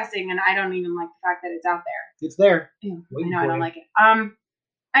 that's disgusting, and I don't even like the fact that it's out there. It's there. Ew. I know, I don't like it.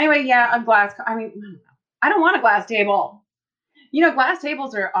 Anyway, yeah, a glass. I mean, I don't want a glass table. You know, glass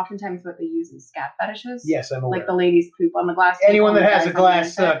tables are oftentimes what they use in scat fetishes. Yes, I'm aware. Like the ladies poop on the glass table. Anyone that has a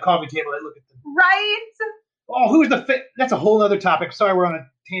glass coffee table, I look at them. Right? Oh, who's that's a whole other topic. Sorry, we're on a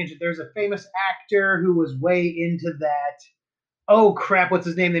tangent. There's a famous actor who was way into that. Oh, crap, what's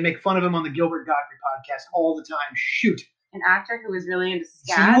his name? They make fun of him on the Gilbert Gottfried podcast all the time. Shoot. An actor who was really into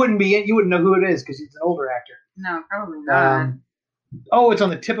scat? So you wouldn't know who it is because he's an older actor. No, probably not. It's on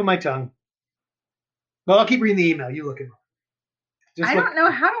the tip of my tongue. Well, I'll keep reading the email. You look at it. I don't know.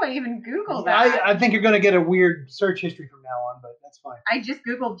 How do I even Google that? I think you're going to get a weird search history from now on, but that's fine. I just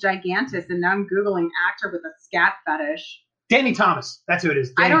Googled Giantess, and now I'm Googling actor with a scat fetish. Danny Thomas. That's who it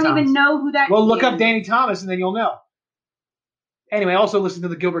is. I don't even know who that is. Well, look up Danny Thomas, and then you'll know. Anyway, also listen to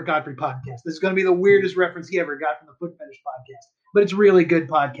the Gilbert Gottfried podcast. This is going to be the weirdest reference he ever got from the Foot Fetish podcast. But it's a really good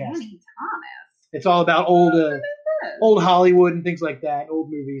podcast. Danny Thomas. It's all about old Hollywood and things like that,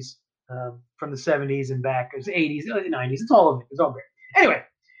 old movies from the 70s and back. It's 80s, 90s. It's all of it. It's all great. Anyway,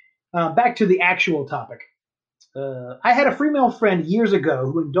 back to the actual topic. I had a female friend years ago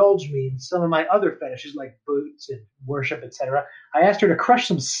who indulged me in some of my other fetishes like boots and worship, etc. I asked her to crush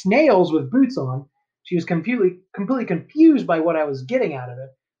some snails with boots on. She was completely confused by what I was getting out of it,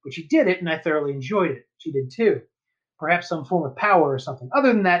 but she did it, and I thoroughly enjoyed it. She did too. Perhaps some form of power or something.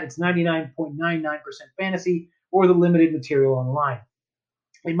 Other than that, it's 99.99% fantasy or the limited material online.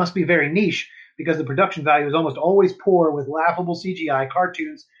 It must be very niche because the production value is almost always poor with laughable CGI,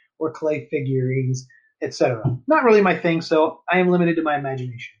 cartoons, or clay figurines, etc. Not really my thing, so I am limited to my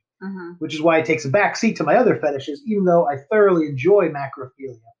imagination, which is why it takes a back seat to my other fetishes, even though I thoroughly enjoy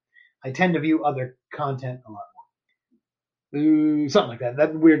macrophilia. I tend to view other content a lot more. Something like that.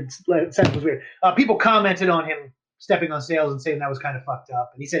 That weird sentence was weird. People commented on him stepping on sales and saying that was kind of fucked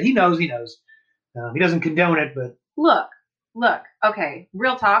up. And he said he knows. He doesn't condone it, but... Look, okay,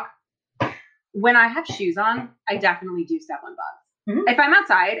 real talk. When I have shoes on, I definitely do step on bugs. If I'm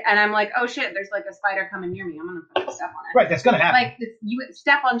outside and I'm like, oh shit, there's like a spider coming near me, I'm gonna fucking step on it. Right, that's gonna happen. Like, you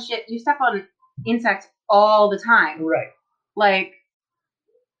step on shit, you step on insects all the time. Right. Like,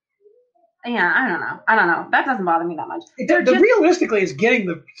 yeah, I don't know. That doesn't bother me that much. Realistically, is getting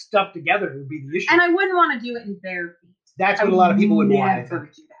the stuff together would be the issue. And I wouldn't want to do it in bare feet. That's what a lot of people would want. I Never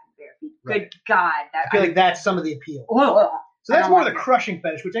think. do that in bare feet. Right. Good God. I feel like that's some of the appeal. So that's more the crushing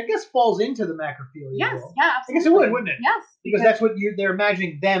fetish, which I guess falls into the macrophilia. Yes, world. yeah, absolutely. I guess it would, wouldn't it? Yes. Because that's what they're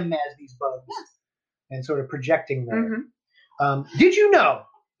imagining them as these bugs and sort of projecting them. Did you know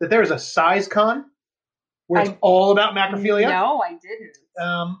that there is a size con where it's all about macrophilia? No, I didn't.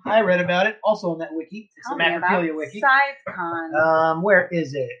 I read about it also on that wiki. It's the Macrophilia wiki. Size con. Where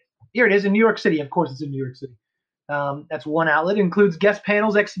is it? Here it is in New York City. Of course, it's in New York City. That's one outlet. It includes guest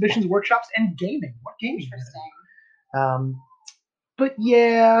panels, exhibitions, workshops, and gaming. What games? Interesting. But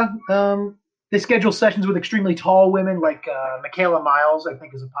yeah, they schedule sessions with extremely tall women like Michaela Miles, I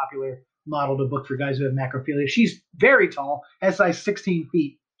think is a popular model to book for guys who have macrophilia. She's very tall, has size 16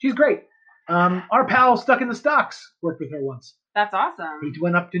 feet. She's great. Our pal Stuck in the Stocks worked with her once. That's awesome. He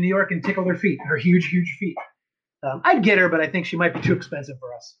went up to New York and tickled her feet, her huge, huge feet. I'd get her, but I think she might be too expensive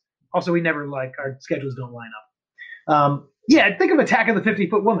for us. Also, we never our schedules don't line up. Yeah, think of Attack of the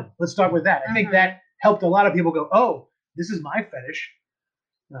 50-Foot Woman. Let's start with that. I think that helped a lot of people go, oh, this is my fetish.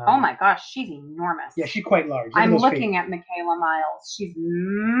 Oh my gosh, she's enormous. Yeah, she's quite large. I'm looking at Michaela Miles. She's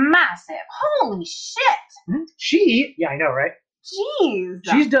massive. Holy shit. Yeah, I know, right? Jeez.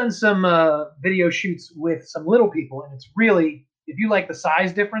 She's done some video shoots with some little people, and it's really, if you like the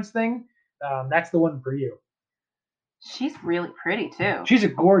size difference thing, that's the one for you. She's really pretty, too. She's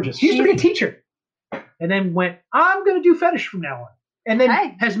gorgeous. She used to be a teacher, and then went, I'm going to do fetish from now on, and then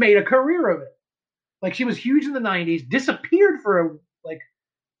has made a career of it. Like, she was huge in the 90s, disappeared for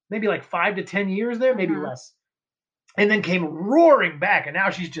maybe 5 to 10 years there, maybe less. And then came roaring back, and now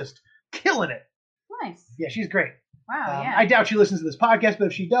she's just killing it. Nice. Yeah, she's great. Wow, yeah. I doubt she listens to this podcast, but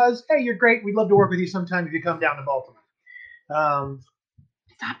if she does, hey, you're great. We'd love to work with you sometime if you come down to Baltimore.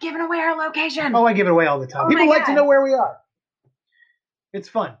 Stop giving away our location. Oh, I give it away all the time. People like to know where we are. It's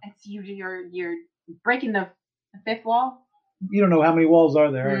fun. It's you're breaking the fifth wall. You don't know how many walls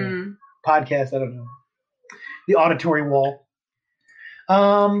are there. Podcast, I don't know. The auditory wall.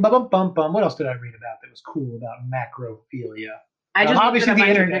 What else did I read about that was cool about macrophilia? I just obviously the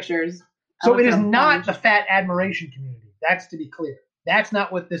internet pictures. So it is not the fat admiration community. That's to be clear. That's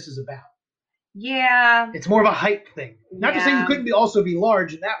not what this is about. Yeah. It's more of a hype thing. Not to say you couldn't also be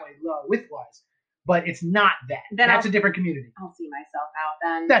large in that way, width-wise, but it's not that. That's a different community. I'll see myself out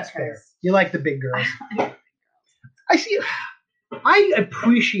then. That's fair. You like the big girls. I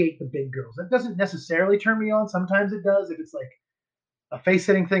appreciate the big girls. That doesn't necessarily turn me on. Sometimes it does. If it's like a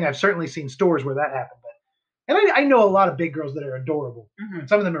face-sitting thing, I've certainly seen stores where that happened. And I know a lot of big girls that are adorable.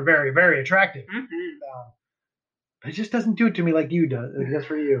 Some of them are very, very attractive. But it just doesn't do it to me like you does. Just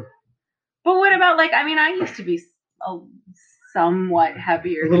for you. But what about I used to be somewhat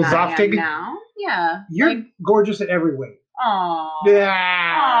heavier than I am now. Yeah. You're gorgeous at every weight. Aww.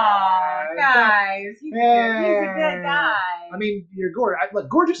 Yeah. Guys. He's a good guy. I mean, you're gorgeous.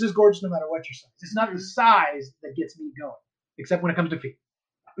 Gorgeous is gorgeous no matter what your size. It's not the size that gets me going, except when it comes to feet.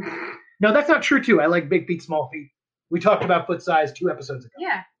 No, that's not true, too. I like big feet, small feet. We talked about foot size 2 episodes ago.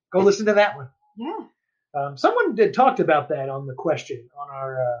 Yeah. Go listen to that one. Yeah. Someone talked about that on the question on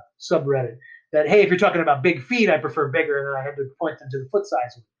our subreddit. That, hey, if you're talking about big feet, I prefer bigger, and then I had to point them to the foot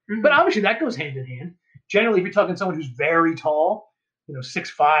size. But obviously that goes hand in hand. Generally, if you're talking someone who's very tall,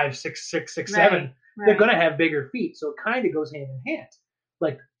 6'5", 6'6", 6'7", they're going to have bigger feet. So it kind of goes hand in hand.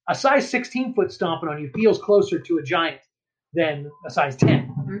 Like a size 16 foot stomping on you feels closer to a giant than a size 10.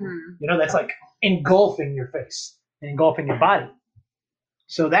 That's like engulfing your face and engulfing your body.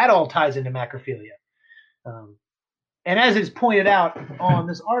 So that all ties into macrophilia. And as is pointed out on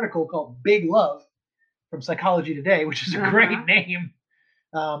this article called Big Love from Psychology Today, which is a great name,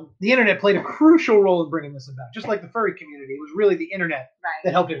 the internet played a crucial role in bringing this about. Just like the furry community, it was really the internet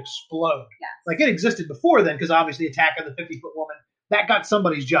that helped it explode. Yes. Like it existed before then, because obviously Attack of the 50-Foot Woman, that got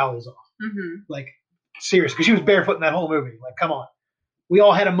somebody's jowls off. Like, serious, because she was barefoot in that whole movie. Like, come on. We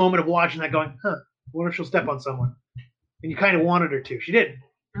all had a moment of watching that going, I wonder if she'll step on someone. And you kind of wanted her to. She didn't.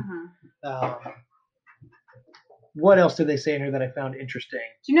 What else did they say in here that I found interesting?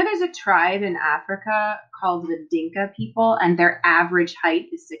 Do you know there's a tribe in Africa called the Dinka people, and their average height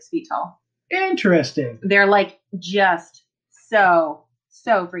is 6 feet tall? Interesting. They're like just so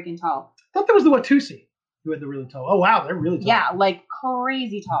freaking tall. I thought that was the Watusi who had the really tall. Oh, wow, they're really tall. Yeah, like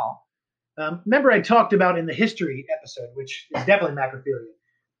crazy tall. Remember I talked about in the history episode, which is definitely Macrophilia.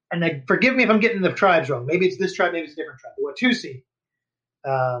 And forgive me if I'm getting the tribes wrong. Maybe it's this tribe, maybe it's a different tribe. The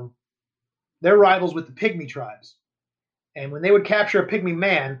Watusi, they're rivals with the Pygmy tribes. And when they would capture a Pygmy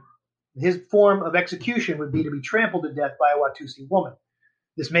man, his form of execution would be to be trampled to death by a Watusi woman.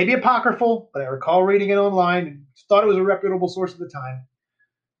 This may be apocryphal, but I recall reading it online and thought it was a reputable source at the time.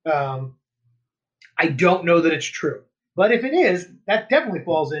 I don't know that it's true. But if it is, that definitely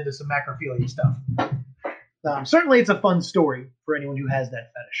falls into some macrophilia stuff. Certainly it's a fun story for anyone who has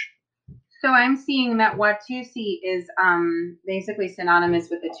that fetish. So I'm seeing that Watusi is basically synonymous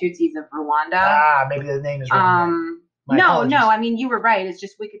with the Tutsis of Rwanda. Maybe the name is wrong. No, I mean, you were right. It's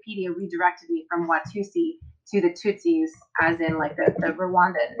just Wikipedia redirected me from Watusi to the Tutsis, as in like the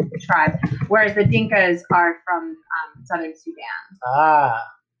Rwandan tribe, whereas the Dinkas are from southern Sudan.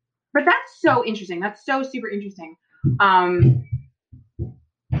 But that's so interesting. That's so super interesting. I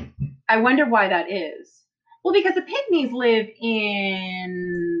wonder why that is. Well, because the Pygmies live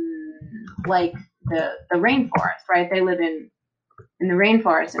in like the rainforest, right? They live in the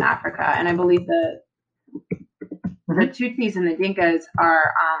rainforest in Africa, and I believe the Tutsis and the Dinkas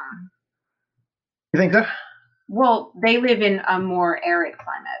are. You think so? Well, they live in a more arid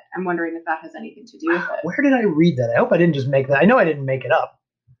climate. I'm wondering if that has anything to do with it. Where did I read that? I hope I didn't just make that. I know I didn't make it up.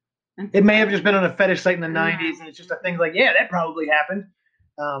 It may have just been on a fetish site in the 90s, and it's just a thing like, yeah, that probably happened.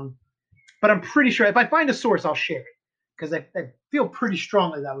 But I'm pretty sure if I find a source, I'll share it, because I feel pretty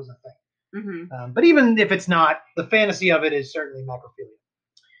strongly that was a thing. But even if it's not, the fantasy of it is certainly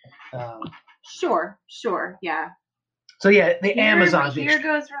macrophilia. Sure, yeah. So yeah, the Amazons. Here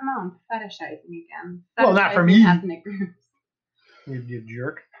goes Ramon fetishizing again. Well, not for me. Ethnic groups. You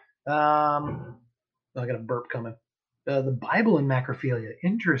jerk. I got a burp coming. The Bible in macrophilia.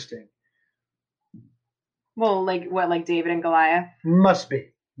 Interesting. Well, like what? Like David and Goliath? Must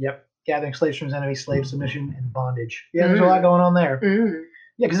be. Yep. Gathering slaves from his enemy, slave submission, and bondage. Yeah, there's a lot going on there.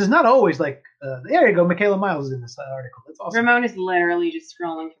 Yeah, because it's not always like, there you go, Michaela Miles is in this article. That's awesome. Ramon is literally just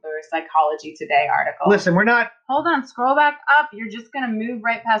scrolling for the Psychology Today article. Listen, we're not... Hold on, scroll back up. You're just going to move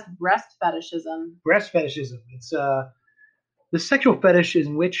right past breast fetishism. Breast fetishism. It's the sexual fetish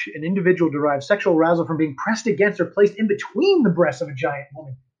in which an individual derives sexual arousal from being pressed against or placed in between the breasts of a giant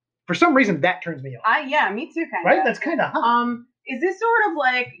woman. For some reason, that turns me on. Yeah, me too, kind of. Right? That's kind of hot. Is this sort of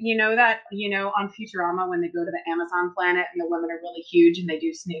like, on Futurama when they go to the Amazon planet and the women are really huge and they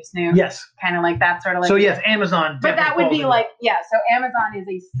do snoop snoop? Yes. Kind of like that sort of like. So yes, Amazon. But that would be like, so Amazon is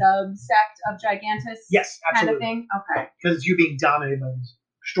a subsect of Giantess? Yes, absolutely. Kind of thing? Okay. Because it's you being dominated by these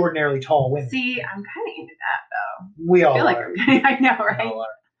extraordinarily tall women. See, I'm kind of into that though. We all I feel like are. I know, right? We all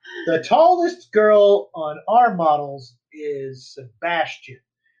are. The tallest girl on our models is Sebastian.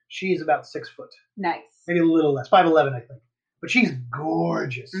 She's about 6 foot. Nice. Maybe a little less, 5'11", I think. But she's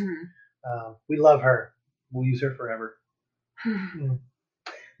gorgeous. We love her. We'll use her forever.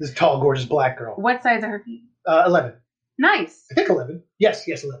 This tall, gorgeous black girl. What size are her feet? 11. Nice. I think 11. Yes,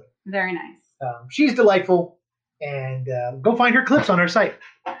 11. Very nice. She's delightful, and go find her clips on our site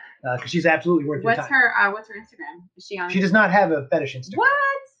because she's absolutely worth your time. What's her Instagram? Is she on? She does not have a fetish Instagram.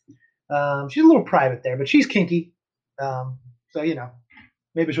 What? She's a little private there, but she's kinky. So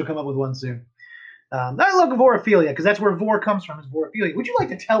maybe she'll come up with one soon. I love vorophilia because that's where vor comes from, is vorophilia. Would you like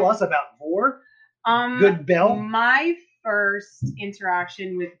to tell us about vor? Good Bell? My first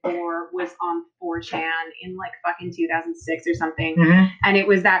interaction with vor was on 4chan in like fucking 2006 or something. And it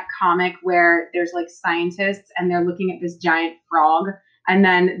was that comic where there's like scientists and they're looking at this giant frog. And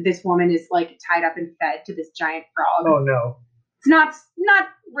then this woman is like tied up and fed to this giant frog. Oh no. It's not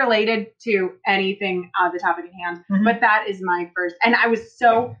related to anything on the topic at hand, but that is my first. And I was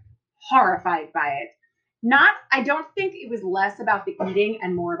so horrified by it. I don't think it was less about the eating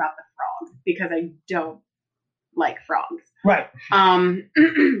and more about the frog because I don't like frogs. Right.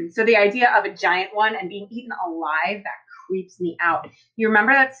 So the idea of a giant one and being eaten alive, that creeps me out. You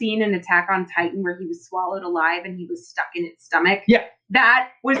remember that scene in Attack on Titan where he was swallowed alive and he was stuck in its stomach? Yeah. That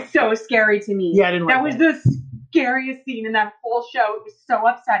was so scary to me. Yeah, I didn't like that. That was the scariest scene in that whole show. It was so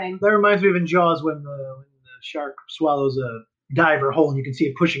upsetting. That reminds me of in Jaws when the shark swallows a diver whole and you can see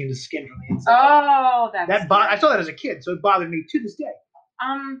it pushing into skin from the inside. Oh, I saw that as a kid, so it bothered me to this day.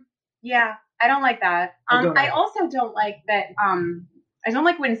 Yeah, I don't like that. I also don't like that. I don't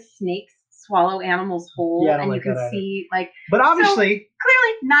like when snakes swallow animals whole, and you can see like. But obviously,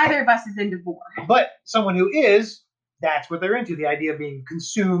 clearly, neither of us is into vor. But someone who is, that's what they're into. The idea of being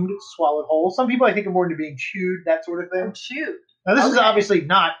consumed, swallowed whole. Some people, I think, are more into being chewed, that sort of thing. Oh, chewed. Now, this is obviously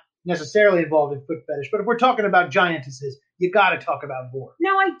not necessarily involved in foot fetish, but if we're talking about giantesses, you got to talk about vor.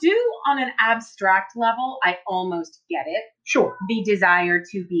 Now, I do, on an abstract level, I almost get it. Sure. The desire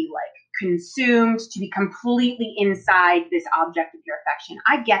to be like consumed, to be completely inside this object of your affection.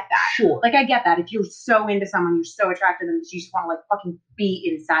 I get that. Sure. Like, I get that. If you're so into someone, you're so attracted to them that you just want to like fucking be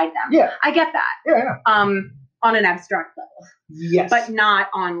inside them. Yeah. I get that. Yeah. On an abstract level. Yes. But not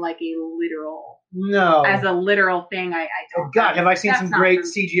on like a literal. No. As a literal thing, I don't. Oh, God, have I seen some great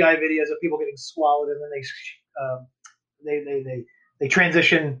CGI videos of people getting swallowed and then they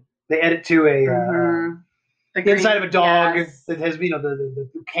transition, they edit to the inside of a dog that has,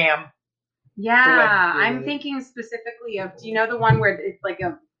 the cam. Yeah, I'm thinking specifically of, do you know the one where it's like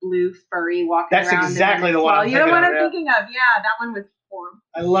a blue furry walking around? That's exactly the one I'm thinking of. You know what I'm thinking of? Yeah, that one was horrible.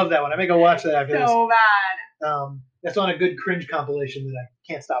 I love that one. I may go watch that after this. So bad. That's on a good cringe compilation that I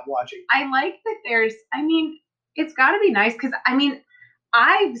can't stop watching. I like that it's got to be nice because,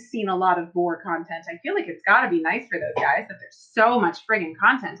 I've seen a lot of vor content. I feel like it's got to be nice for those guys that there's so much friggin'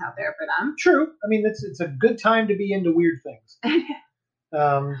 content out there for them. True. It's a good time to be into weird things.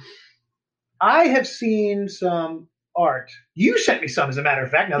 I have seen some art. You sent me some, as a matter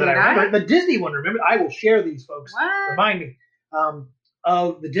of fact, now that I remember. The Disney one, remember? I will share these, folks. What? Remind me.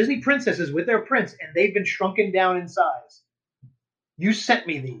 Of the Disney princesses with their prince, and they've been shrunken down in size. You sent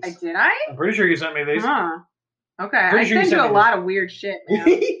me these. Did I? I'm pretty sure you sent me these. Huh. Okay. I send you a lot of weird shit,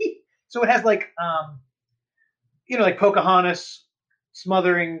 man. So it has like Pocahontas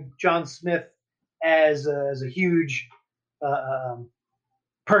smothering John Smith as a huge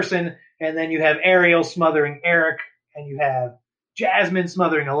person, and then you have Ariel smothering Eric, and you have Jasmine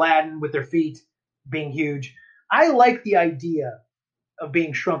smothering Aladdin with their feet being huge. I like the idea of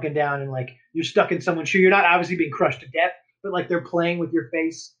being shrunken down and like you're stuck in someone's shoe. You're not obviously being crushed to death, but like they're playing with your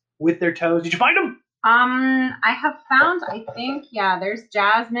face with their toes. Did you find them? I have found, I think, there's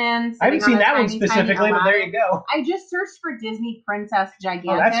Jasmine. I haven't seen that one specifically, but there you go. I just searched for Disney Princess Gigantes.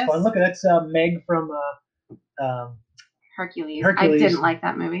 Oh, that's fun. Look, that's Meg from Hercules. I didn't like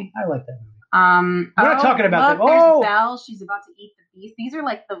that movie. I like that movie. We're not talking about them. There's Belle. She's about to eat the beast. These are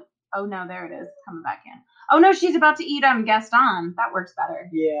like oh no, there it is. It's coming back in. Oh no, she's about to eat Gaston. That works better.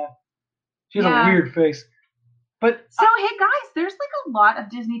 Yeah. She has a weird face. But so hey guys, there's like a lot of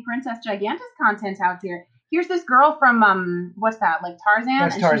Disney Princess Gigantes content out here. Here's this girl from what's that? Like Tarzan?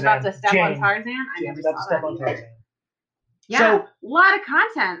 That's and Tarzan. she's about to step on Tarzan. I never saw that on Tarzan. Yeah. So, a lot of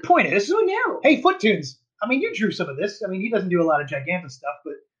content. Point is, who knew? Hey, Foottunes. You drew some of this. He doesn't do a lot of Gigantes stuff,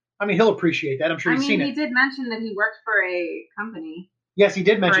 but he'll appreciate that. I'm sure he's seen it. He did mention that he worked for a company. Yes, he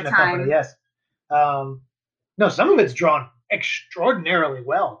did mention a company, yes. No, some of it's drawn extraordinarily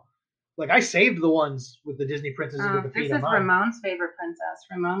well. Like, I saved the ones with the Disney princesses with the feet on mine. This is Ramon's favorite princess.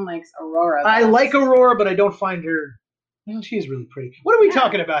 Ramon likes Aurora. I like Aurora, but I don't find her... she is really pretty. What are we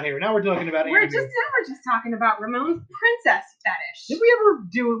talking about here? Now we're talking about We're just talking about Ramon's princess fetish. Did we ever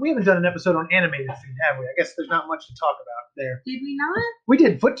do... We haven't done an episode on animated feet, have we? I guess there's not much to talk about there. Did we not? We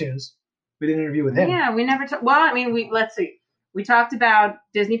did Foottunes. We did an interview with him. Yeah, we never... let's see. We talked about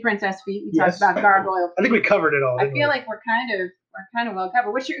Disney princess feet. We talked about gargoyle feet. I think we covered it all. I feel like we're kind of well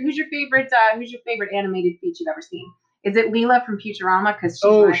covered. Who's your favorite animated feet you've ever seen? Is it Leela from Futurama? Because she's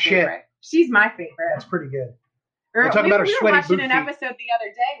my favorite. She's my favorite. That's pretty good. We're talking about her sweaty boot feet. We were watching an episode the other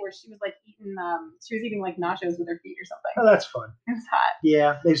day where she was like eating like nachos with her feet or something. Oh, that's fun. It was hot.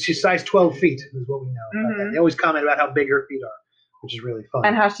 Yeah, she's size 12 feet is what we know. Mm-hmm. They always comment about how big her feet are, which is really fun.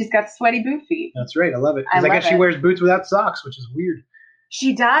 And how she's got sweaty boot feet. That's right. I love it. Because I guess she wears boots without socks, which is weird.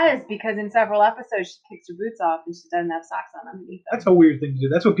 She does, because in several episodes she kicks her boots off and she doesn't have socks on underneath them. That's a weird thing to do.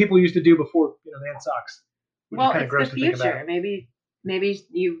 That's what people used to do before they had socks. Well, it's the future. Maybe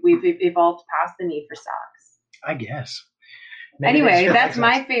we've evolved past the need for socks. I guess. Anyway, that's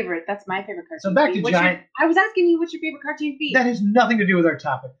my favorite. That's my favorite cartoon. So back to Giant. I was asking you, what's your favorite cartoon feet? That has nothing to do with our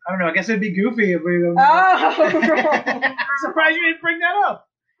topic. I don't know. I guess it'd be goofy if we. Oh, surprised you didn't bring that up.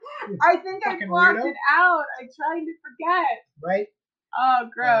 I think I blocked it out. I'm trying to forget. Right. Oh,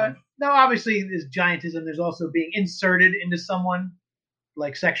 gross. Now, obviously, in this giantism, there's also being inserted into someone,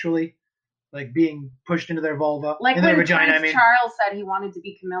 like sexually, like being pushed into their vulva, Like in when their vagina. Prince Charles said he wanted to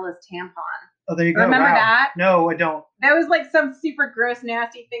be Camilla's tampon. Oh, there you go. Remember wow. that? No, I don't. That was like some super gross,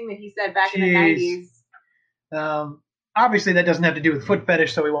 nasty thing that he said back in the 90s. Obviously, that doesn't have to do with foot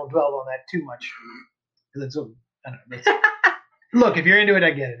fetish, so we won't dwell on that too much. That's, I don't know, look, if you're into it,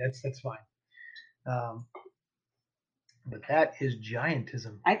 I get it. That's fine. But that is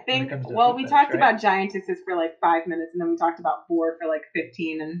giantism. I think, well, we talked about giantesses for like 5 minutes, and then we talked about boar for like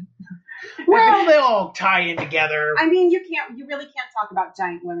 15. And well, they all tie in together. I mean, you really can't talk about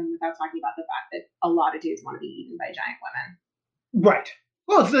giant women without talking about the fact that a lot of dudes want to be eaten by giant women. Right.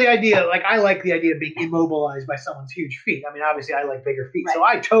 Well, it's the idea, like, I like the idea of being immobilized by someone's huge feet. I mean, obviously, I like bigger feet, so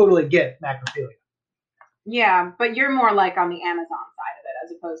I totally get macrophilia. Yeah, but you're more like on the Amazon side of it,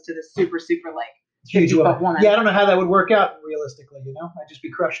 as opposed to the super, super, like, huge woman. Yeah, I don't know how that would work out realistically, you know? I'd just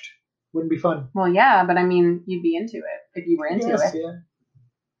be crushed. Wouldn't be fun. Well, yeah, but I mean, you'd be into it if you were into it. Yeah.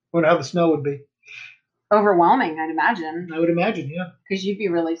 Wonder how the smell would be. Overwhelming, I'd imagine. I would imagine, yeah. Because you'd be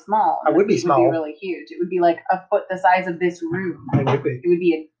really small. I would be small. It would be really huge. It would be like a foot the size of this room. It would be. It would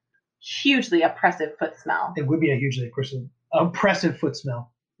be a hugely oppressive foot smell. It would be a hugely oppressive foot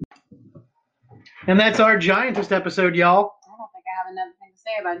smell. And that's our Giantess episode, y'all. I don't think I have another thing to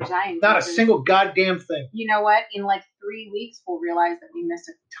say about Giantess. Not a single goddamn thing. You know what? In like 3 weeks, we'll realize that we missed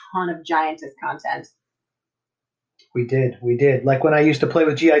a ton of Giantess content. We did. Like when I used to play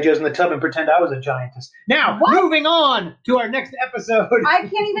with G.I. Joes in the tub and pretend I was a giantess. Now, moving on to our next episode. I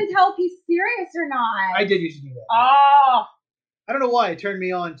can't even tell if he's serious or not. I did used to do that. Oh. I don't know why it turned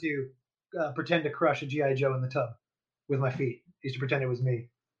me on to pretend to crush a G.I. Joe in the tub with my feet. I used to pretend it was me.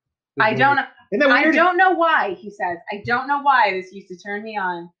 I don't know. Isn't that weird? I don't know why, he says. I don't know why this used to turn me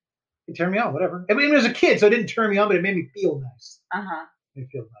on. It turned me on, whatever. I mean, it was a kid, so it didn't turn me on, but it made me feel nice. Uh-huh. It made me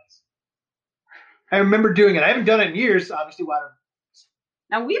feel nice. I remember doing it. I haven't done it in years, obviously.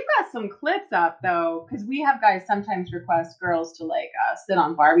 Now, we've got some clips up, though, because we have guys sometimes request girls to, like, sit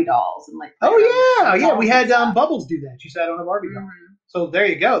on Barbie dolls and, like... Oh, yeah. We had Bubbles do that. She sat on a Barbie doll. Mm-hmm. So there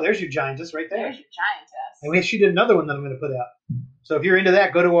you go. There's your Giantess right there. There's your Giantess. And she did another one that I'm going to put out. So if you're into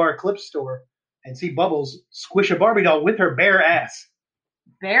that, go to our clips store and see Bubbles squish a Barbie doll with her bare ass.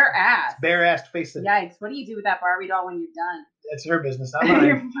 Bare ass? Bare-assed face. Yikes. What do you do with that Barbie doll when you're done? That's her business, not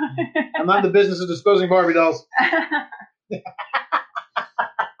mine. I'm not in the business of disposing Barbie dolls. I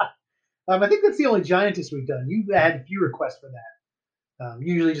think that's the only Giantess we've done. You've had a few requests for that.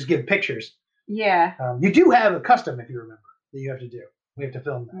 You usually just give pictures. Yeah. You do have a custom, if you remember, that you have to do. We have to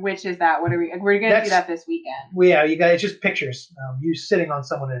film that. Which is that? We're going to do that this weekend. Well, yeah, you guys, it's just pictures. You sitting on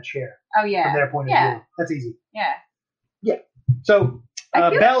someone in a chair. Oh, yeah. From their point of view. That's easy. Yeah. Yeah. So,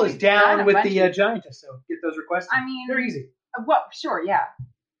 Belle is down with the Giantess, so get those requests. I mean, they're easy. Well, sure, yeah.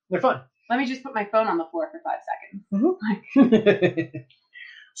 They're fun. Let me just put my phone on the floor for 5 seconds. Mm-hmm.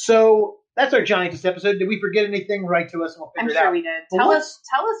 So that's our Giantess episode. Did we forget anything? Write to us and we'll figure it out. I'm sure we did. Tell us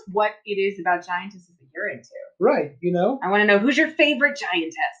what it is about Giantesses that you're into. Right, you know. I want to know, who's your favorite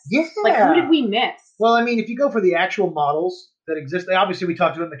Giantess? Yeah. Like, who did we miss? Well, I mean, if you go for the actual models that exist, obviously we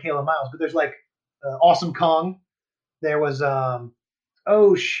talked about Michaela Miles, but there's like Awesome Kong. There was,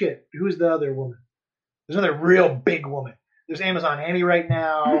 oh shit, who's the other woman? There's another real big woman. There's Amazon Annie right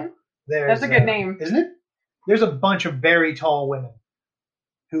now. Mm-hmm. There's, that's a good name. Isn't it? There's a bunch of very tall women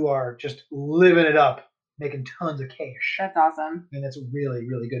who are just living it up, making tons of cash. That's awesome. And that's really,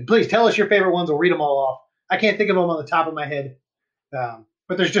 really good. Please tell us your favorite ones. We'll read them all off. I can't think of them on the top of my head.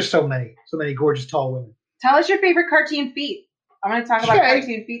 But there's just so many gorgeous tall women. Tell us your favorite cartoon feet. I want to talk about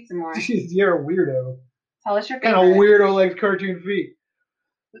cartoon feet some more. You're a weirdo. Tell us your favorite. Kind of weirdo likes cartoon feet.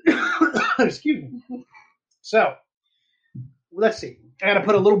 Excuse me. So, let's see. I got to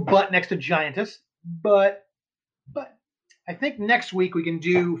put a little butt next to Giantess, but I think next week we can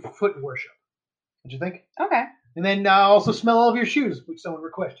do foot worship. What do you think? Okay. And then also smell all of your shoes, which someone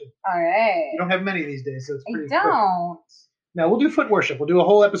requested. All right. You don't have many these days, so it's pretty quick. I don't. No, we'll do foot worship. We'll do a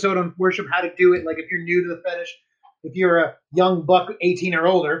whole episode on worship, how to do it. Like if you're new to the fetish, if you're a young buck, 18 or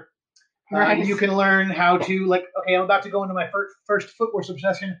older, right. You can learn how to, like, okay, I'm about to go into my first foot worship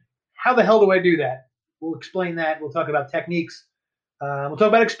session. How the hell do I do that? We'll explain that. We'll talk about techniques. We'll talk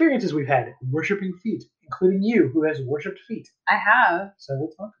about experiences we've had worshiping feet, including you, who has worshipped feet. I have. So we'll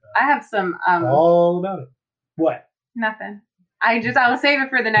talk about it. I have some. All about it. What? Nothing. I'll save it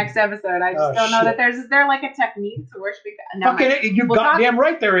for the next episode. I just don't know that is there like a technique to worshiping? No, okay, you're goddamn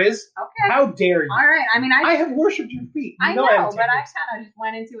right there is. Okay. How dare you? All right. I mean, I have worshipped your feet. I know, but I kind of just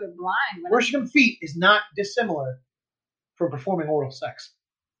went into it blind. Worshiping feet is not dissimilar from performing oral sex.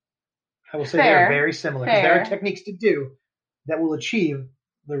 I will say Fair. they're very similar because there are techniques to do. that will achieve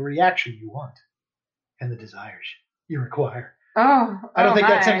the reaction you want and the desires you require. I don't think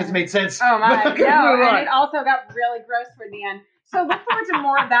that sentence made sense. Oh my! But okay, No, move on. and it also got really gross toward the end. So look forward to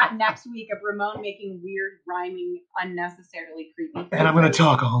more of that next week of Ramon making weird, rhyming, unnecessarily creepy. And I'm going to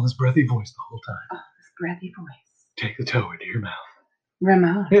talk all in this breathy voice the whole time. Oh, this breathy voice. Take the toe into your mouth.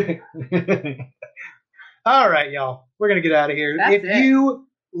 Ramon. All right, y'all. We're going to get out of here. That's if it. you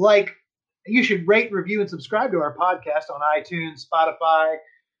like, you should rate, review, and subscribe to our podcast on iTunes, Spotify,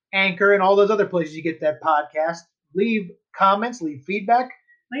 Anchor, and all those other places you get that podcast. Leave comments, leave feedback.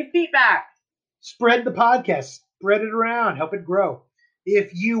 Leave feedback. Spread the podcast. Spread it around. Help it grow.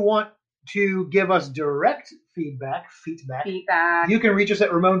 If you want to give us direct feedback, you can reach us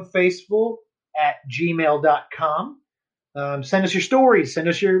at RamonFaceful@gmail.com. Send us your stories. Send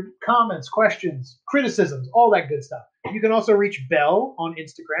us your comments, questions, criticisms, all that good stuff. You can also reach Belle on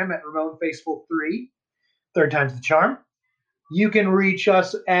Instagram at RamonFaceful3. Third time's the charm. You can reach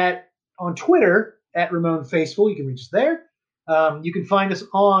us on Twitter at RamonFaceful. You can reach us there. You can find us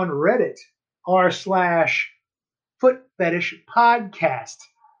on Reddit, r/Foot Fetish Podcast.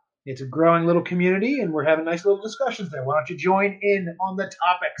 It's a growing little community, and we're having nice little discussions there. Why don't you join in on the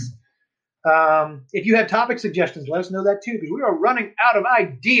topics? If you have topic suggestions, let us know that too, because we are running out of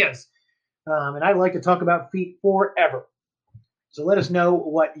ideas. And I'd like to talk about feet forever. So let us know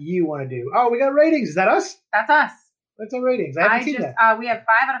what you want to do. Oh, we got ratings. Is that us? That's us. That's our ratings. I haven't seen that. We have 5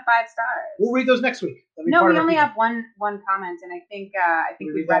 out of 5 stars. We'll read those next week. No, we only have one comment, and I think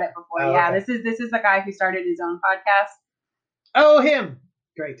we've read it before. Oh, yeah, okay. This is the guy who started his own podcast. Oh, him.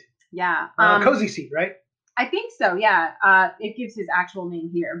 Great. Yeah. Cozy Seat, right? I think so, yeah. It gives his actual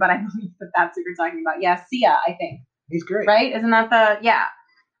name here, but I believe that's what you're talking about. Yeah, Sia, I think. He's great. Right? Isn't that yeah.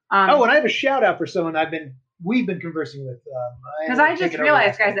 And I have a shout out for someone we've been conversing with. Because I just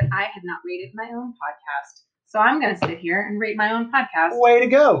realized, guys, that I had not rated my own podcast. So I'm going to sit here and rate my own podcast. Way to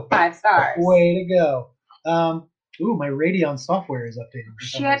go. 5 stars. Way to go. My Radeon software is updating.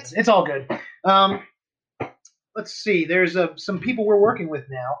 Shit. It's all good. Let's see. There's some people we're working with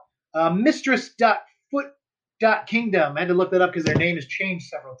now. Mistress.foot.kingdom. I had to look that up because their name has changed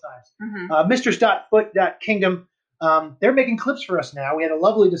several times. Mm-hmm. Mistress.foot.kingdom. They're making clips for us now. We had a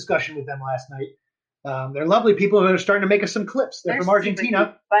lovely discussion with them last night. They're lovely people who are starting to make us some clips. They're from Argentina.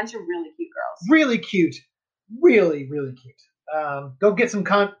 Cute. Bunch of really cute girls. Really cute. Really, really cute. Go get some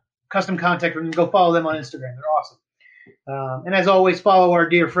custom contact from them. Go follow them on Instagram. They're awesome. And as always, follow our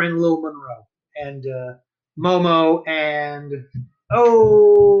dear friend Lil Monroe and Momo and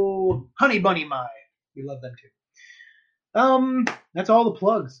Honey Bunny Mai. We love them too. That's all the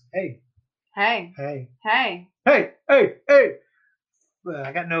plugs. Hey. Hey. I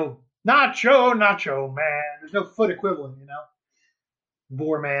got no nacho man. There's no foot equivalent,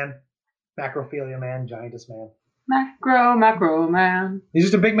 Vor man, Macrophilia man, Giantess man. Macro man. He's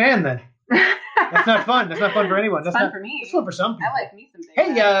just a big man then. That's not fun. That's not fun for anyone. That's fun for me. It's fun for some people. I like me some big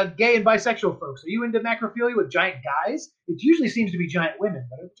men. Gay and bisexual folks, are you into macrophilia with giant guys? It usually seems to be giant women,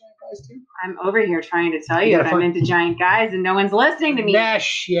 but are there giant guys too? I'm over here trying to tell you that I'm into giant guys and no one's listening to me. Nah,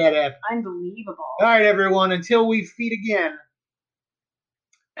 shut up. Unbelievable. All right, everyone. Until we feed again.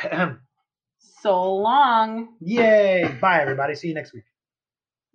 So long. Yay. Bye, everybody. See you next week.